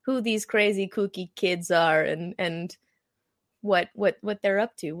who these crazy kooky kids are and what they're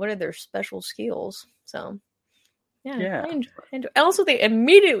up to. What are their special skills? So yeah. And also they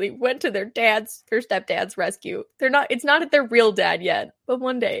immediately went to their stepdad's rescue. It's not their real dad yet, but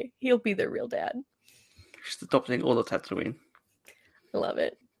one day he'll be their real dad. Just adopting all the Tatooine. I love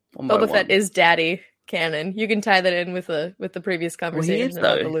it. Boba Fett is daddy canon. You can tie that in with the previous conversation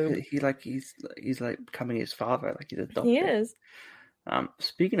about the loop. He's like becoming his father, like he's adopted. He is.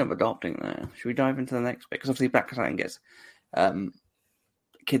 Speaking of adopting, though, should we dive into the next bit? Because obviously, Black Chrysanthemum gets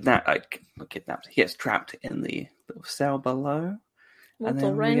kidnapped. He gets trapped in the little cell below, and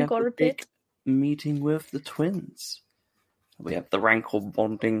then we have the big meeting with the twins. We have the Rancor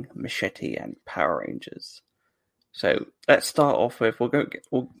bonding Machete and Power Rangers. So let's start off with we'll get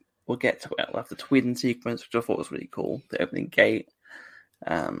to it. We'll have the twin sequence, which I thought was really cool. The opening gate,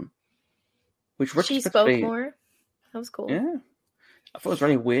 which she spoke more. That was cool. Yeah, I thought it was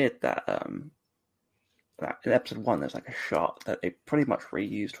really weird that that in episode 1 there's like a shot that they pretty much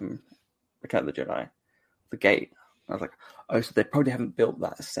reused from Return of the Jedi, the gate. I was like, oh, so they probably haven't built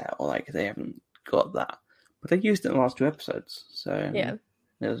that set, or like they haven't got that, but they used it in the last 2 episodes. So yeah,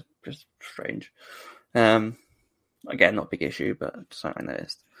 it was just strange. Again, not a big issue, but something I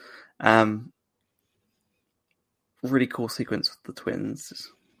noticed. Really cool sequence with the twins.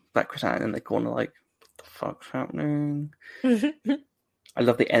 Black Chrysanthemum in the corner, like, what the fuck's happening? I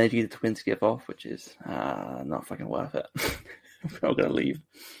love the energy the twins give off, which is not fucking worth it. We're not going to leave.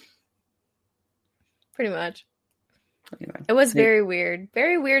 Pretty much. Anyway. It was very weird.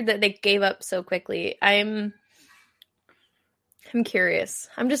 Very weird that they gave up so quickly. I'm curious.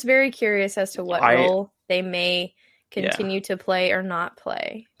 I'm just very curious as to what role they may continue to play or not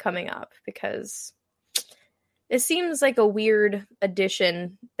play coming up, because it seems like a weird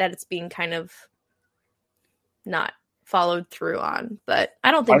addition that it's being kind of not followed through on. But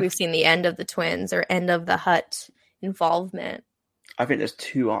I don't think we've seen the end of the twins or end of the Hutt involvement. I think there's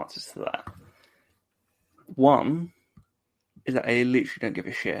 2 answers to that. One is that they literally don't give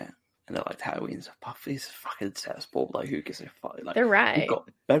a shit. And they're like, Tatooine's Puffy's fucking set sport. Like, who gives a fuck? Like, they're right. We've got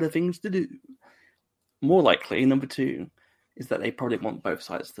better things to do. More likely, number 2, is that they probably want both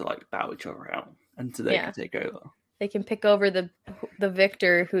sides to like battle each other out, and so they can take over. They can pick over the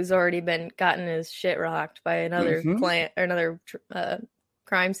victor who's already gotten his shit rocked by another client or another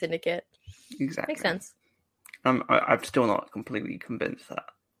crime syndicate. Exactly, makes sense. I'm still not completely convinced that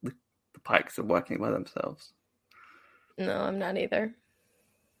the Pikes are working by themselves. No, I'm not either.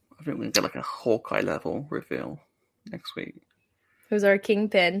 I think we can get like a Hawkeye level reveal next week. Who's our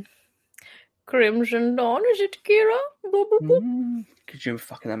kingpin? Crimson Dawn, is it Kira? Could you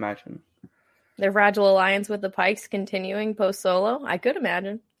fucking imagine? Their fragile alliance with the Pikes continuing post-Solo? I could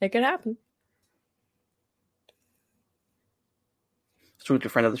imagine. It could happen. So with your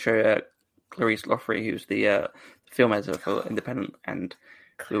friend of the show, Clarice Loffrey, who's the film editor for Independent, and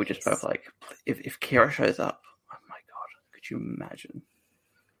we were just both like, if Kira shows up, oh my god, could you imagine?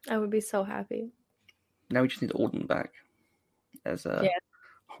 I would be so happy. Now we just need Alden back as a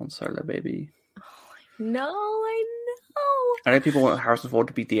Han Solo baby. No, I know. I know people want Harrison Ford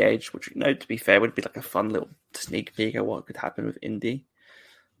to be de-aged, which, to be fair, would be like a fun little sneak peek at what could happen with Indy.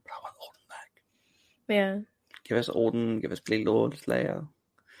 But I want Alden back. Yeah. Give us Alden, give us Glee Lord, Leia.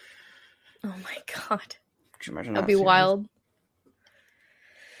 Oh my god. Could you imagine that'd be wild.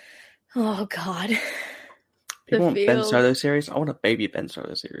 Oh god. People want Ben Solo series. I want a baby Ben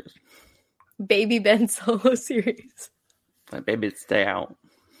Solo series. Baby Ben Solo series. Like Baby Stay Out.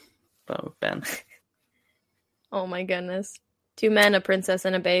 But with Ben. Oh my goodness. 2 men, a princess,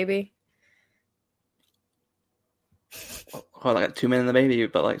 and a baby. Oh, like 2 men and a baby,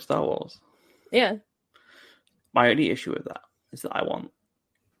 but like Star Wars. Yeah. My only issue with that is that I want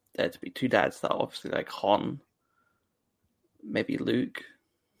there to be two dads that are obviously like Han, maybe Luke.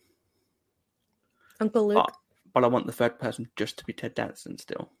 Uncle Luke. But I want the third person just to be Ted Danson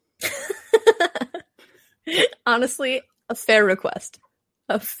still. Honestly, a fair request.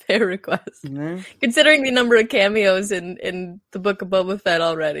 A fair request. Yeah. Considering the number of cameos in the Book of Boba Fett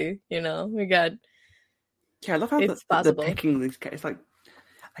already, we got... Yeah, I love how It's they're possible. picking these guys. It's like,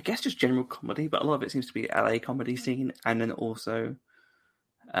 I guess just general comedy, but a lot of it seems to be LA comedy scene, and then also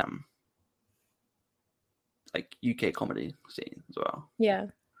like UK comedy scene as well. Yeah.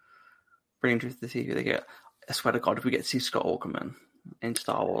 Pretty interested to see who they get. I swear to God, if we get to see Scott Aukerman in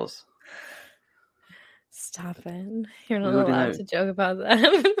Star Wars. Stop it. You're not We already allowed know. to joke about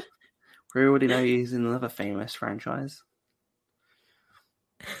that. We already know he's in another famous franchise.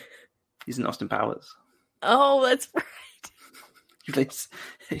 He's in Austin Powers. Oh, that's right. He plays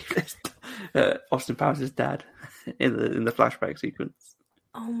Austin Powers' dad in the flashback sequence.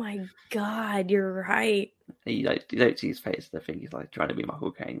 Oh my God, you're right. You don't see his face. I think he's like trying to be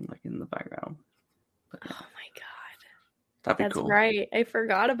Michael Caine, like in the background. But, yeah, Oh my God. that'd be That's cool. right. I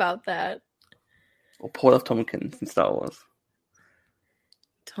forgot about that. Or Paul F. Tompkins in Star Wars.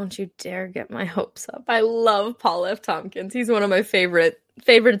 Don't you dare get my hopes up. I love Paul F. Tompkins. He's one of my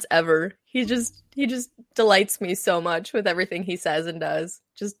favorites ever. He just delights me so much with everything he says and does.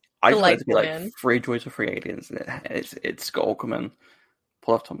 Just I just want it to delightful, be man. like Three Droids or Three Aliens, and it's Scott Aukerman,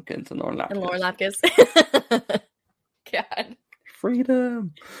 Paul F. Tompkins, and Lauren Lapkus. And Lauren Lapkus. God.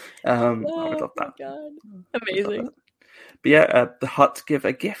 Freedom. I would Oh love my that. God. I would love Amazing. that. But yeah, the Hutts give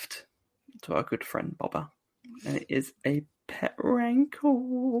a gift to our good friend Boba, and it is a pet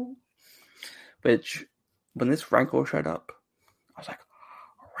Rancor. Which, when this Rancor showed up, I was like,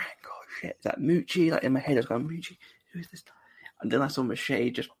 Rancor, shit, is that Moochie? Like in my head, I was going, Moochie, who's this? And then I saw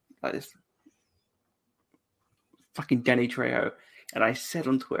Mache just like this fucking Danny Trejo, and I said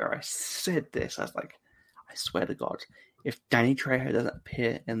on Twitter, I was like, I swear to God, if Danny Trejo doesn't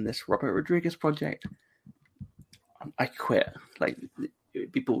appear in this Robert Rodriguez project, I quit. Like, it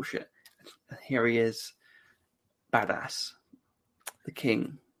would be bullshit. And here he is, badass, the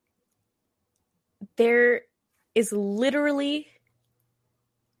king. There is literally,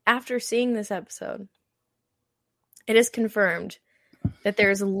 after seeing this episode, it is confirmed that there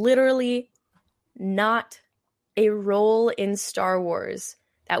is literally not a role in Star Wars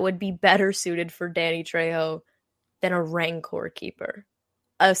that would be better suited for Danny Trejo than a Rancor keeper.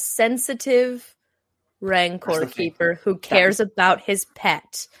 A sensitive Rancor keeper who cares about his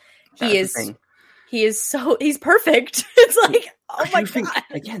pet. He's perfect. It's like, oh my God.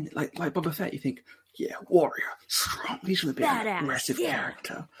 Again, like Boba Fett, you think, yeah, warrior, strong. He's going to be an aggressive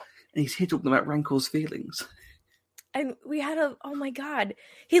character. And he's here talking about Rancor's feelings. And we had oh my God.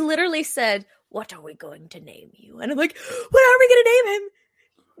 He literally said, what are we going to name you? And I'm like, what are we going to name him?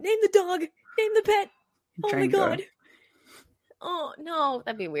 Name the dog. Name the pet. Oh Django. my God. Oh, no.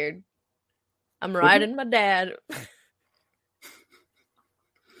 That'd be weird. I'm riding my dad.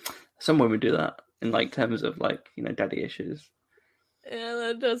 Some women do that in like terms of like, daddy issues. Yeah,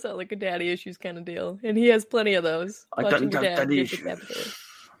 that does sound like a daddy issues kind of deal. And he has plenty of those. I Watching don't your have dad daddy get issues. decapitated.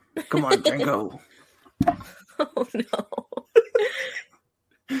 Come on, Django. Oh no.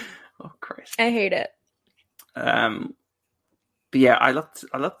 Oh Christ. I hate it. But yeah, I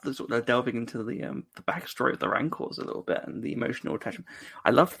love the sort of delving into the backstory of the Rancors a little bit and the emotional attachment.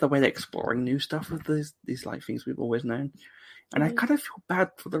 I love the way they're exploring new stuff with these like things we've always known, and I kind of feel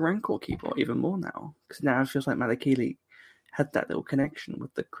bad for the Rancor keeper even more now, because now it feels like Malakili had that little connection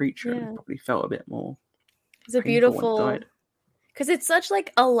with the creature and probably felt a bit more. It's a beautiful. Because it's such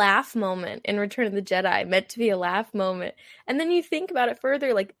like a laugh moment in Return of the Jedi, meant to be a laugh moment. And then you think about it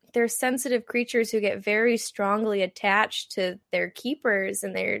further, like they're sensitive creatures who get very strongly attached to their keepers,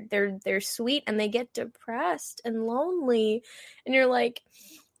 and they're sweet, and they get depressed and lonely. And you're like,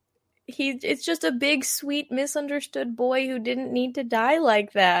 it's just a big, sweet, misunderstood boy who didn't need to die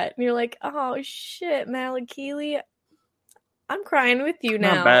like that. And you're like, oh shit, Malakili, I'm crying with you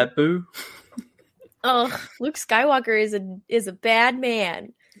now. Not bad, boo. Oh, Luke Skywalker is a bad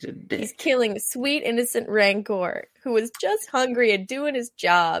man. He's a dick. He's killing a sweet, innocent Rancor who was just hungry and doing his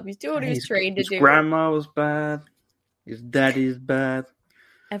job. He's doing what he's trained to do. His grandma was bad. His daddy's bad.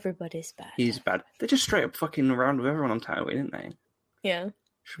 Everybody's bad. He's bad. They're just straight up fucking around with everyone on Tatooine, didn't they? Yeah.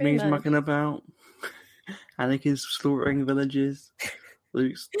 Shmi's mucking about. Anakin's slaughtering villages.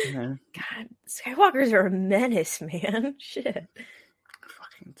 Luke's, God, Skywalkers are a menace, man. Shit.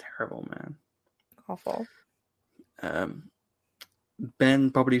 Fucking terrible, man. Awful. Ben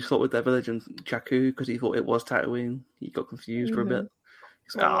probably thought with that village in Jakku because he thought it was Tatooine. He got confused for a bit.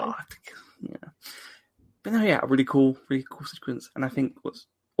 He's like, yeah. But no, yeah, a really cool sequence. And I think what's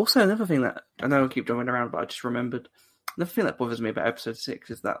also another thing that I know I keep jumping around, but I just remembered. Another thing that bothers me about episode 6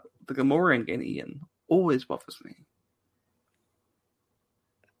 is that the Gamorrean getting eaten always bothers me.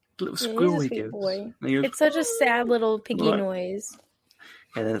 The little squeal he gives. Boy. Goes, It's such a sad little piggy like, noise.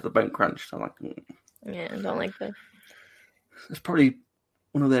 And then the bone crunch. I'm like, Yeah, I don't like that. It's probably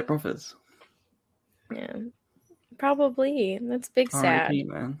one of their brothers. Yeah, probably. That's big sad. R.I.P.,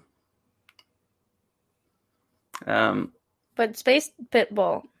 man. But Space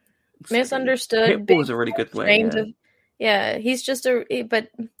Pitbull, misunderstood. Pitbull is a really good way. Yeah, he's just but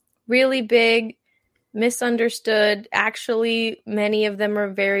really big, misunderstood. Actually, many of them are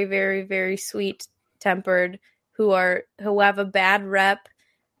very, very, very sweet-tempered, who have a bad rep,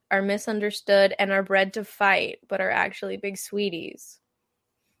 are misunderstood, and are bred to fight, but are actually big sweeties.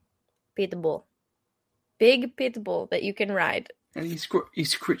 Pitbull. Big Pitbull that you can ride. And he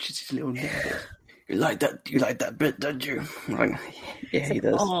scritches his little neck. You like that bit, don't you? I'm like, yeah, he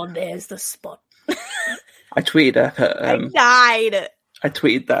does. Oh, there's the spot. I tweeted I died. I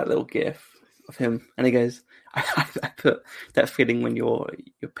tweeted that little gif of him, and he goes, I put that feeling when you're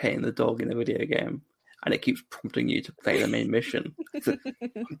petting the dog in a video game, and it keeps prompting you to play the main mission.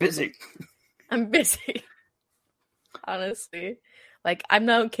 I'm busy. Honestly. Like, I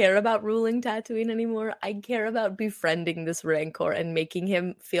don't care about ruling Tatooine anymore. I care about befriending this Rancor and making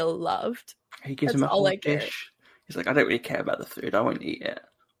him feel loved. He gives him a whole dish. He's like, I don't really care about the food. I won't eat it.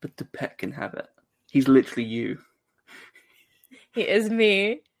 But the pet can have it. He's literally you. He is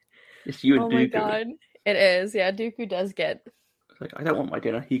me. It's you and Dooku. Oh my god. It is. Yeah, Dooku does get... It's like, I don't want my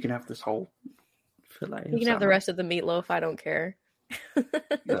dinner. He can have this whole fillet. He can have the rest of the meatloaf. I don't care.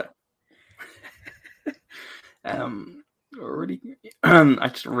 Really, I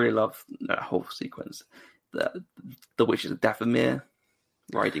just really love that whole sequence. The Witches of Dathomir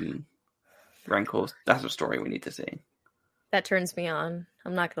riding Rancors. That's a story we need to see. That turns me on.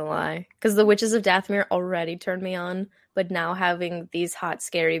 I'm not gonna lie, because the Witches of Dathomir already turned me on, but now having these hot,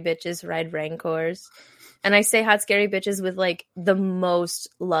 scary bitches ride Rancors, and I say hot, scary bitches with like the most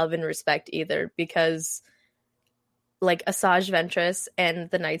love and respect either, because like Asajj Ventress and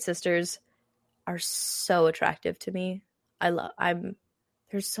the Night Sisters are so attractive to me.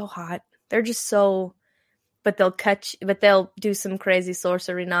 They're so hot. They're just so, but they'll do some crazy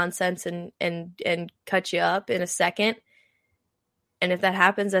sorcery nonsense and cut you up in a second. And if that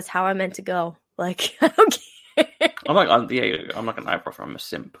happens, that's how I'm meant to go. Like, I don't care. I'm like an eyebrow. I'm a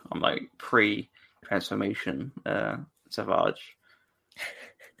simp. I'm like pre-transformation Savage.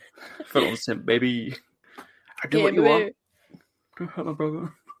 Full on simp, baby. I do what you want. Don't hurt my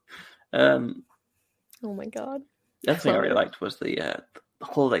brother. Oh my god. The other thing I really liked was the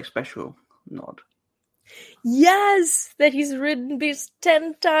holiday special nod. Yes! That he's ridden beasts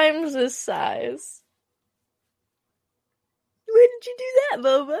 10 times his size. Where did you do that,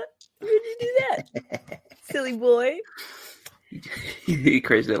 Boba? Where did you do that? Silly boy. You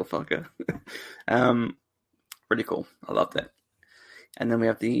crazy little fucker. Really cool. I loved it. And then we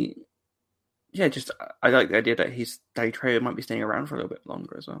have I like the idea that Daddy Trejo might be staying around for a little bit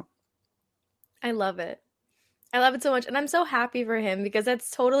longer as well. I love it. I love it so much. And I'm so happy for him, because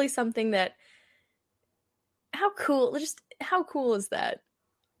that's totally something that... How cool is that?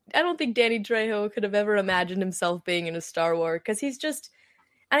 I don't think Danny Trejo could have ever imagined himself being in a Star Wars, because he's just...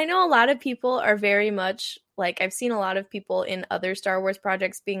 And I know a lot of people are very much... Like, I've seen a lot of people in other Star Wars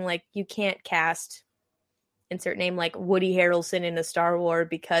projects being like, you can't cast... insert name like Woody Harrelson in a Star Wars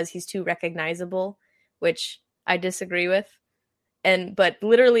because he's too recognizable, which I disagree with. But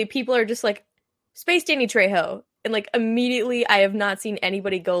literally people are just like, Space Danny Trejo. And like immediately I have not seen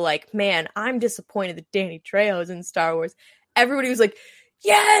anybody go like, man, I'm disappointed that Danny Trejo's in Star Wars. Everybody was like,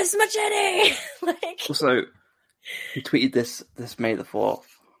 yes, Machete! Like, also, he tweeted this May the 4th.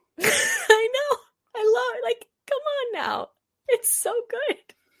 I know. I love it. Like, come on now. It's so good.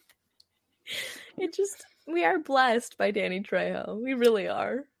 We are blessed by Danny Trejo. We really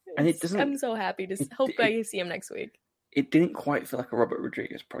are. I'm so happy to hope I see him next week. It didn't quite feel like a Robert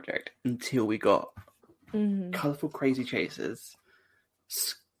Rodriguez project until we got colourful, crazy chases,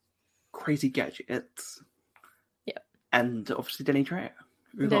 crazy gadgets, and obviously Danny Trejo.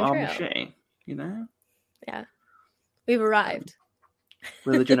 We've got our machine, you know? Yeah. We've arrived.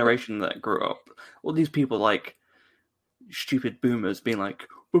 We're the generation that grew up. All these people like stupid boomers being like,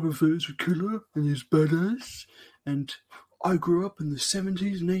 Boba Fett's a killer and he's badass, and I grew up in the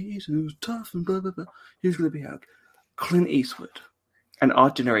 70s and 80s and it was tough and blah blah blah. He's going to be like Clint Eastwood. And our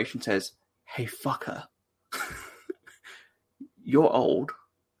generation says, hey fucker, you're old,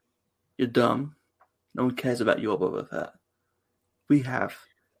 you're dumb, no one cares about your Boba Fett. We have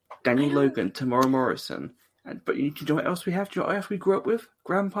Daniel Logan, Tamora Morrison. But you know what else we have? Do you know what else we grew up with?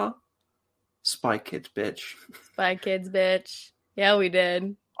 Grandpa? Spy Kids, bitch. Spy Kids, bitch. Yeah, we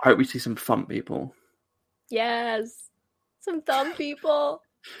did. I hope we see some fun people. Yes. Some dumb people.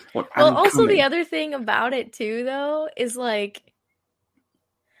 Well, also the other thing about it too, though, is like,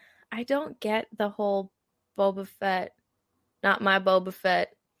 I don't get the whole Boba Fett, not my Boba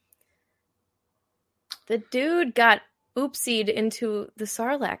Fett. The dude got oopsied into the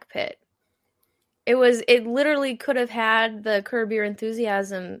Sarlacc pit. It literally could have had the Curb Your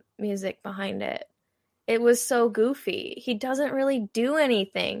Enthusiasm music behind it. It was so goofy. He doesn't really do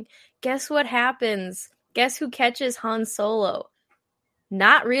anything. Guess what happens? Guess who catches Han Solo?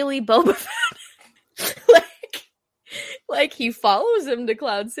 Not really Boba Fett. like he follows him to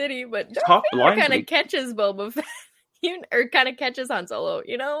Cloud City, but Darth Vader kind of catches Boba Fett. Or kind of catches Han Solo,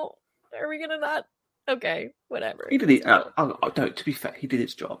 you know? Are we gonna not? Okay, whatever. He did it. No, to be fair, he did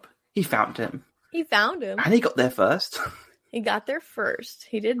his job. He found him. And he got there first. He got there first.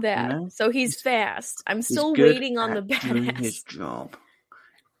 He did that. You know? So he's fast. I'm still good waiting on the badass. Doing his job.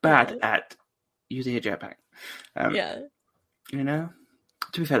 Bad at using a jetpack. Yeah. You know?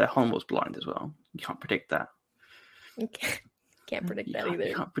 To be fair, that Han was blind as well. You can't predict that. You can't predict that either.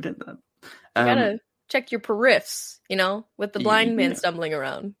 You can't predict that. You gotta check your periffs, you know, with the blind man stumbling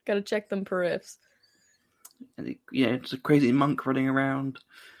around. Gotta check them periffs. And it's a crazy monk running around,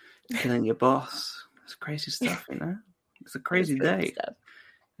 killing your boss. It's crazy stuff, you know? It's a crazy day. It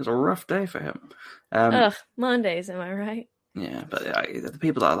was a rough day for him. Mondays, am I right? Yeah, but the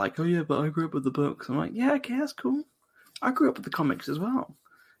people that are like, oh yeah, but I grew up with the books. I'm like, yeah, okay, that's cool. I grew up with the comics as well.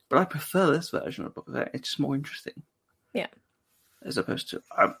 But I prefer this version of Boba Fett. It's just more interesting. Yeah. As opposed to,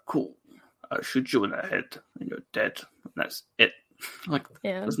 I'm cool. I'll shoot you in the head and you're dead. And that's it.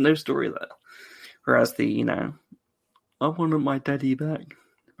 There's no story there. Whereas I wanted my daddy back.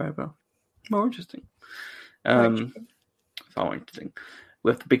 More interesting. Far interesting.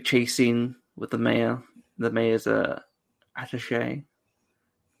 With the big chase scene with the mayor. The mayor's attaché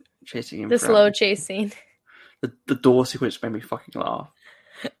chasing him. The slow chase scene. The door sequence made me fucking laugh.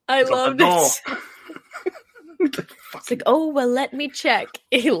 I loved it. It's like, oh, well, let me check.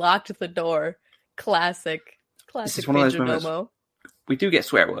 He locked the door. Classic. This is one of those moments. We do get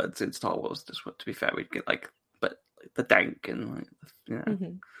swear words in Star Wars. Just to be fair, we get but the dank and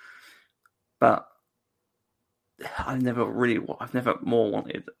But I've never more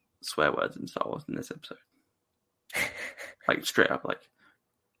wanted swear words in Star Wars than this episode. Straight up,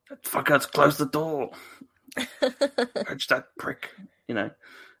 fuckers, close the door. Catch that prick, you know.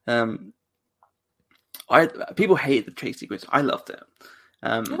 People hate the chase sequence. I loved it.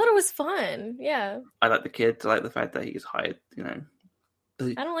 I thought it was fun. Yeah. I like the kids. I like the fact that he's hired. You know.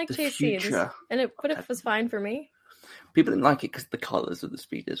 I don't like chase scenes, but it was fine for me. People didn't like it because of the colors of the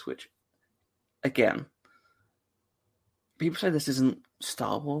speeders, which, again, people say this isn't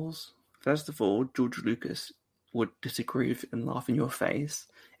Star Wars. First of all, George Lucas would disagree with and laugh in your face.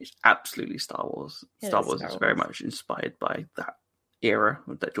 It's absolutely Star Wars. Star Wars is very much inspired by that era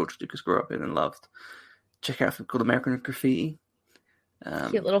that George Lucas grew up in and loved. Check out something called American Graffiti.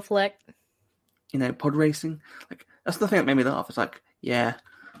 Cute little flick. You know, pod racing. That's the thing that made me laugh. It's yeah,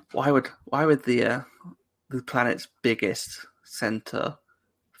 why would the planet's biggest center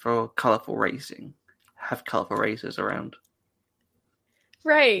for colorful racing have colorful racers around?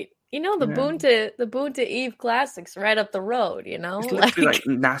 Right. You know, the Boonta Eve Classics right up the road, you know? It's literally like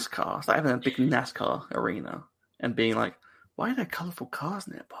NASCAR. It's like having a big NASCAR arena and being like, why are there colorful cars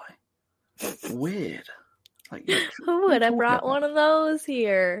nearby? Weird. Who would have brought one of those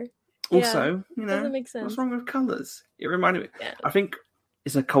here? Also, doesn't make sense. What's wrong with colors? It reminded me. Yeah. I think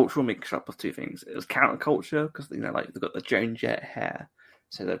it's a cultural mix-up of two things. It was counterculture because they've got the Joan Jett hair,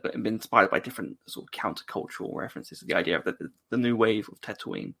 so they've been inspired by different sort of countercultural references. The idea of the new wave of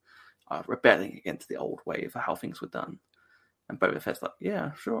Tatooine rebelling against the old wave of how things were done, and Boba Fett's like,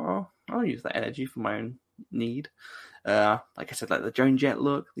 yeah, sure, I'll use that energy for my own need. Like I said, the Joan Jett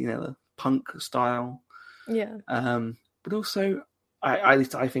look, the punk style. Yeah. But also, at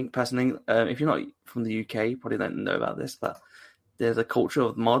least I think personally, if you're not from the UK, you probably don't know about this, but there's a culture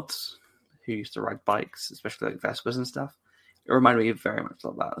of mods who used to ride bikes, especially Vespers and stuff. It reminded me very much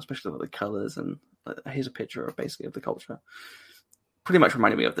of that, especially with the colours and here's a picture of basically of the culture. Pretty much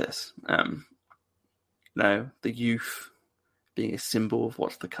reminded me of this. The youth being a symbol of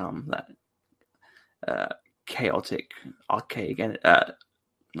what's to come, that chaotic, archaic,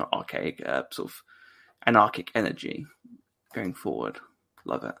 not archaic, sort of anarchic energy going forward.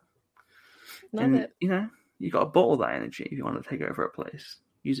 Love it. Love it. You got to bottle that energy if you want to take over a place.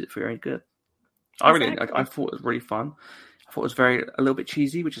 Use it for your own good. Exactly. I thought it was really fun. I thought it was a little bit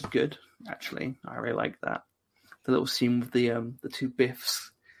cheesy, which is good, actually. I really like that. The little scene with the two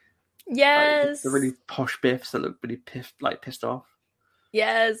Biffs. Yes. Like, the really posh Biffs that look really pissed off.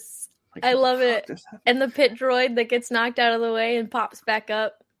 Yes. Like, I what the love fuck it. just happened? And the pit droid that gets knocked out of the way and pops back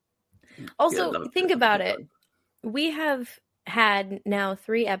up. Also, love think it. about it. We have had now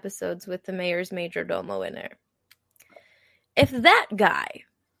 3 episodes with the mayor's major domo in there. If that guy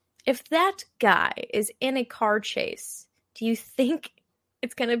is in a car chase, do you think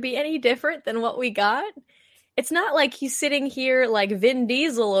it's going to be any different than what we got? It's not like he's sitting here like Vin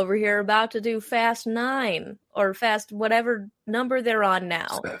Diesel over here about to do Fast 9 or Fast whatever number they're on now.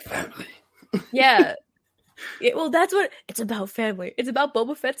 It's about family. Yeah. Well, that's what it's about. Family. It's about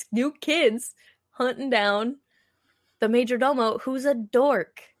Boba Fett's new kids hunting down the major domo, who's a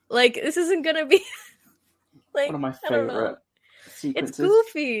dork. Like, this isn't gonna be like One of my I don't know. favorite sequences. It's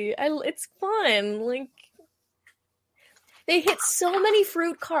goofy. It's fun. Like, they hit so many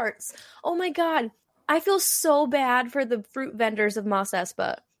fruit carts. Oh my god, I feel so bad for the fruit vendors of Mos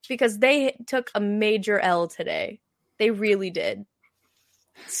Espa because they took a major L today. They really did.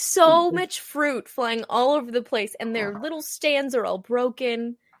 So much fruit flying all over the place, and their little stands are all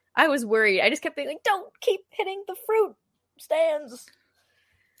broken. I was worried. I just kept thinking, don't keep hitting the fruit stands.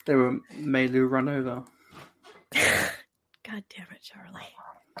 They were Melu run over. God damn it, Charlie.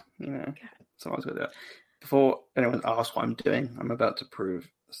 Yeah, someone's got to do it. Before anyone asks what I'm doing, I'm about to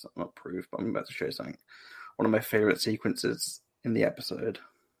not prove, but I'm about to show you something. One of my favorite sequences in the episode.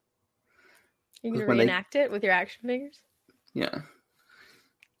 You're going to reenact it with your action figures? Yeah.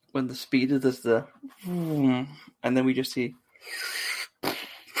 When the speeder does the... And then we just see...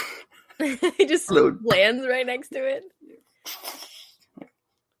 He just lands right next to it.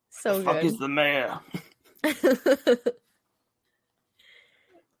 So the fuck good. is the mayor? It's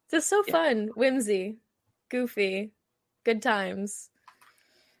just so fun. Whimsy. Goofy. Good times.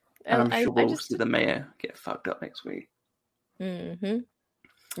 And I'm sure we'll see the mayor get fucked up next week.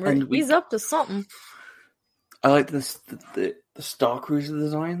 Mm-hmm. He's up to something. I like the Star Cruiser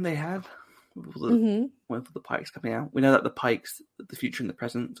design they had with the Pikes coming out. We know that the Pikes, the future and the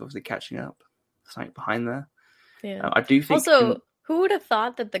present, is obviously catching up. Something behind there. Yeah. I do think. Also, who would have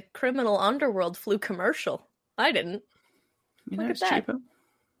thought that the criminal underworld flew commercial? I didn't. It's cheaper.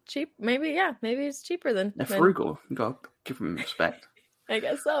 Cheap? Maybe, yeah. Maybe it's cheaper than. They're frugal. You got to give them respect. I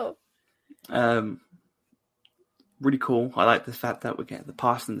guess so. Really cool. I like the fact that we're getting the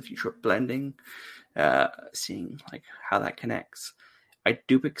past and the future blending, seeing like how that connects. I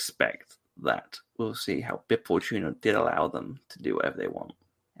do expect that we'll see how Bib Fortuna did allow them to do whatever they want,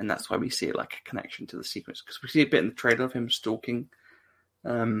 and that's why we see like a connection to the sequence, because we see a bit in the trailer of him stalking,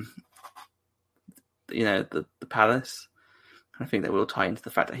 the palace. And I think that will tie into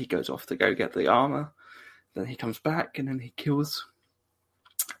the fact that he goes off to go get the armor, then he comes back and then he kills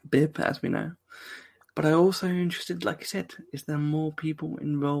Bib, as we know. But I'm also interested, like I said, is there more people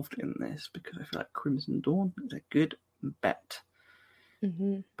involved in this? Because I feel like Crimson Dawn is a good bet.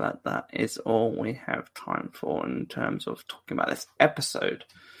 Mm-hmm. But that is all we have time for in terms of talking about this episode.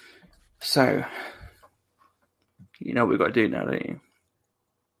 So, you know what we've got to do now, don't you?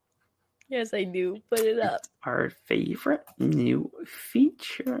 Yes, I do. Put it up. Our favorite new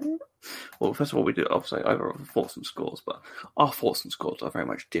feature. Well, first of all, we do obviously over thoughts and scores, but our thoughts and scores are very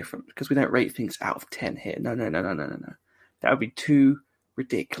much different because we don't rate things out of 10 here. No. That would be too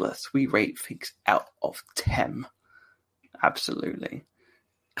ridiculous. We rate things out of 10. Absolutely.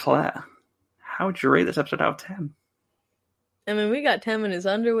 Claire, how would you rate this episode out of 10? I mean, we got Tim in his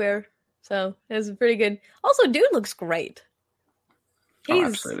underwear, so it was pretty good. Also, dude looks great.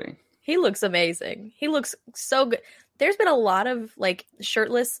 Absolutely. He looks amazing. He looks so good. There's been a lot of like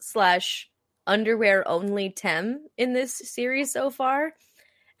shirtless / underwear only Tem in this series so far,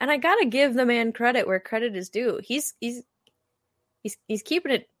 and I gotta give the man credit where credit is due. He's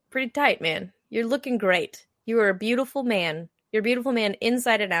keeping it pretty tight, man. You're looking great. You are a beautiful man. You're a beautiful man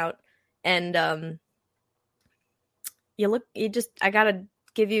inside and out, and I gotta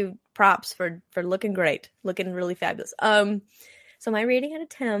give you props for looking great, looking really fabulous. So my rating out of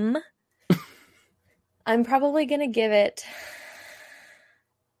 10, I'm probably going to give it,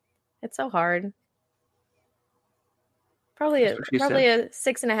 it's so hard. Probably a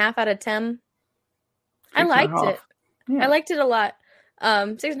 6.5 out of 10. I liked it. Yeah. I liked it a lot.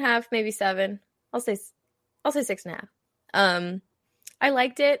 6.5, maybe 7. I'll say 6.5. I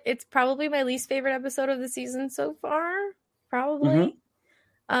liked it. It's probably my least favorite episode of the season so far. Probably.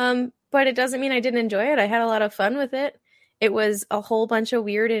 Mm-hmm. But it doesn't mean I didn't enjoy it. I had a lot of fun with it. It was a whole bunch of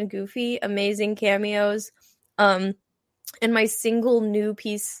weird and goofy, amazing cameos. And my single new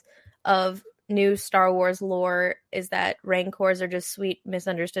piece of new Star Wars lore is that Rancors are just sweet,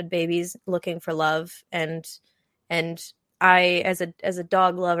 misunderstood babies looking for love, and I, as a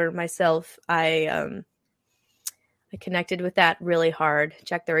dog lover myself, I connected with that really hard.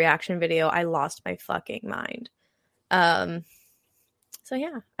 Check the reaction video. I lost my fucking mind. So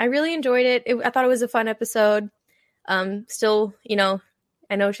yeah, I really enjoyed it. I thought it was a fun episode. Still,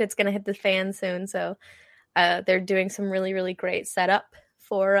 I know shit's gonna hit the fan soon, so they're doing some really, really great setup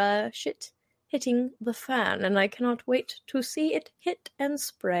for shit hitting the fan, and I cannot wait to see it hit and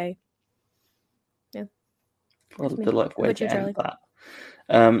spray. Yeah. What a delightful way to Charlie? end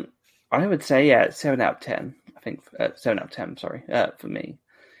that. I would say, 7 out of 10. I think 7 out of 10, sorry, for me.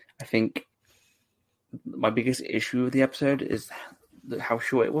 I think my biggest issue with the episode is how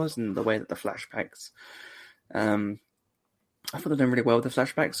short it was and the way that the flashbacks... I thought they've done really well with the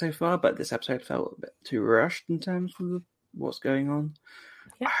flashbacks so far, but this episode felt a bit too rushed in terms of what's going on.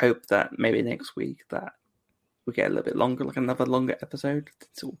 Yeah. I hope that maybe next week that we get a little bit longer, like another longer episode to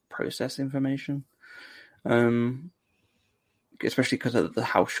sort of process information. Especially because of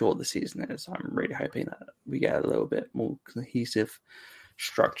how short the season is. I'm really hoping that we get a little bit more cohesive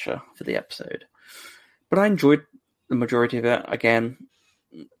structure for the episode. But I enjoyed the majority of it. Again,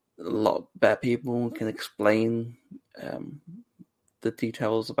 a lot better people can explain the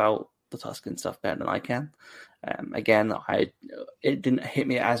details about the Tusken stuff better than I can. Again, it didn't hit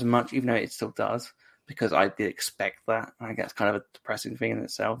me as much, even though it still does, because I did expect that. I guess it's kind of a depressing thing in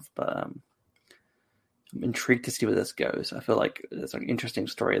itself, but I'm intrigued to see where this goes. I feel like there's an interesting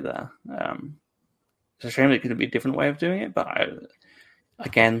story there. It's a shame it could be a different way of doing it, but I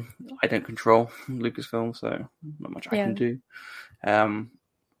don't control Lucasfilm, so not much I can do.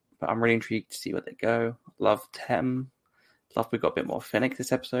 But I'm really intrigued to see where they go. Love Tem. Love we got a bit more Fennec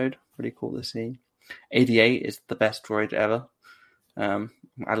this episode. Really cool to see. 88 is the best droid ever. I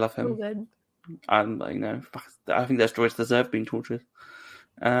love him. So good. I think those droids deserve being tortured.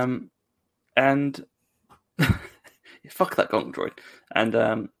 And fuck that gonk droid.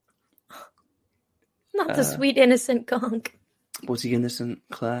 And not the sweet innocent gonk. Was he innocent,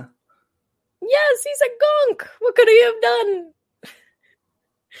 Claire? Yes, he's a gonk. What could he have done?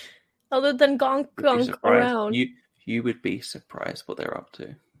 Other than gonk around. You would be surprised what they're up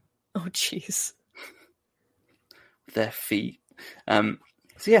to. Oh, jeez. Their feet. So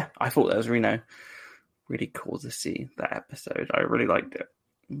yeah, I thought that was really cool to see that episode. I really liked it,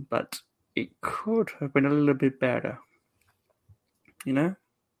 but it could have been a little bit better. Yeah.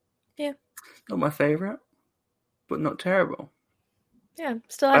 Not my favorite, but not terrible. Yeah,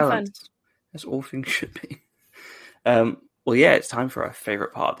 still had fun. As all things should be. Well, yeah, it's time for our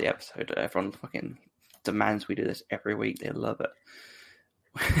favorite part of the episode. Everyone fucking demands we do this every week. They love it.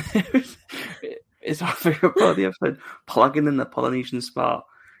 It's our favorite part of the episode. Plugging in the Polynesian spa.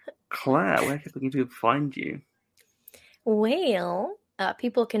 Claire, where can people find you? Well,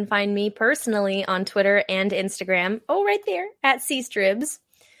 people can find me personally on Twitter and Instagram. Oh, right there at CStribs.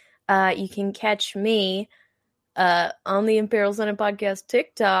 You can catch me on the Imperial Senate Podcast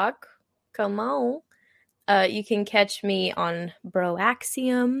TikTok. Come on. You can catch me on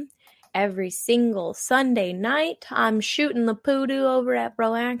Broaxium every single Sunday night. I'm shooting the poodoo over at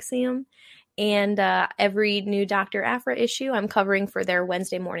Broaxium. And every new Dr. Aphra issue I'm covering for their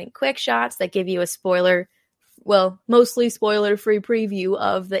Wednesday morning quick shots that give you a mostly spoiler-free preview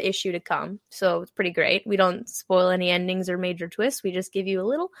of the issue to come. So it's pretty great. We don't spoil any endings or major twists. We just give you a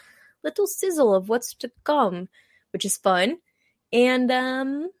little sizzle of what's to come, which is fun.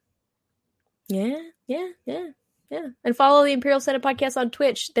 And yeah. And follow the Imperial Senate Podcast on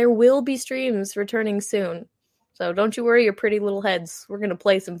Twitch. There will be streams returning soon. So don't you worry your pretty little heads. We're going to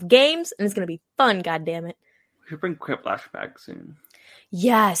play some games, and it's going to be fun, goddammit. We should bring Quiplash back soon.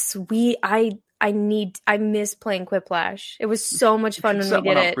 Yes, I miss playing Quiplash. It was so much fun when we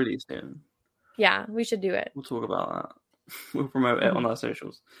did it. Pretty soon. Yeah, we should do it. We'll talk about that. We'll promote it on our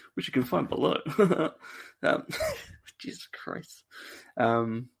socials, which you can find below. Jesus Christ.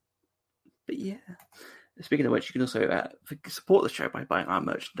 But yeah. Speaking of which, you can also support the show by buying our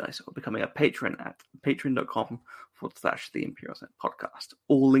merchandise or becoming a patron at patreon.com/The Imperial Senate Podcast.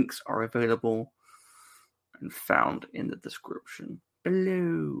 All links are available and found in the description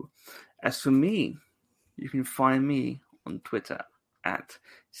below. As for me, you can find me on Twitter at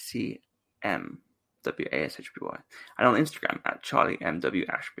CMWASHBY and on Instagram at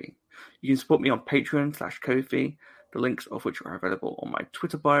CharlieMWAshby. You can support me on Patreon/Ko-fi, the links of which are available on my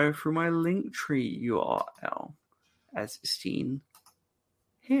Twitter bio through my Linktree URL, as seen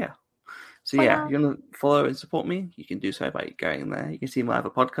here. So yeah, if you want to follow and support me, you can do so by going there. You can see my other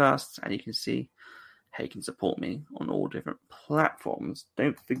podcasts, and you can see how you can support me on all different platforms.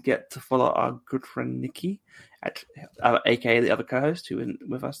 Don't forget to follow our good friend Nikki, aka the other co-host who isn't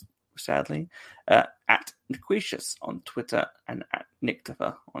with us, sadly, at Niquitius on Twitter and at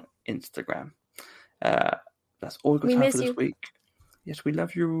Nictifer on Instagram. That's all we've got time for this week. Yes, we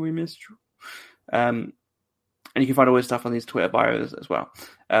love you. We missed you. And you can find all this stuff on these Twitter bios as well.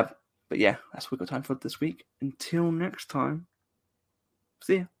 But yeah, that's what we've got time for this week. Until next time,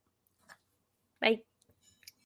 see ya.